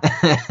that.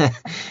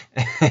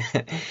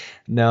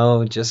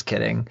 No, just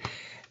kidding.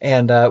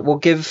 And we'll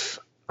give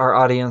our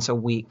audience a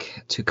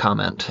week to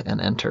comment and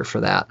enter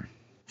for that.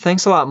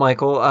 Thanks a lot,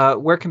 Michael.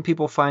 Where can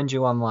people find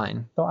you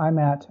online? So I'm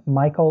at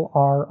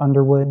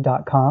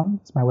michaelrunderwood.com.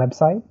 It's my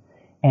website.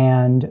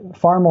 And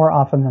far more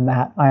often than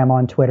that, I am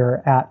on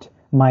Twitter at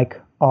Mike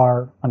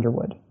R.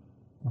 Underwood.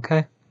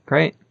 Okay,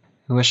 great.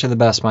 We wish you the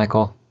best,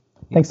 Michael.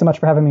 Thanks so much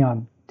for having me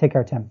on. Take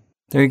care, Tim.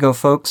 There you go,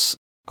 folks.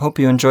 Hope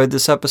you enjoyed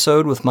this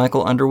episode with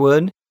Michael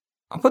Underwood.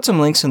 I'll put some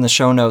links in the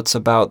show notes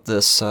about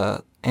this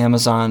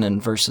Amazon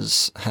and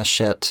versus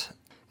Hachette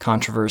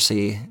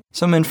controversy.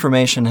 Some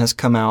information has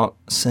come out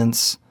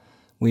since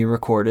we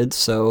recorded,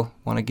 so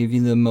want to give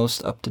you the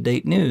most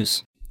up-to-date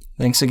news.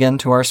 Thanks again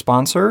to our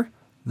sponsor,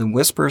 the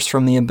Whispers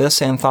from the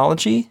Abyss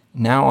anthology,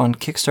 now on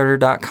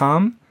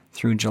Kickstarter.com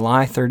through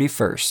July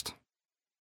 31st.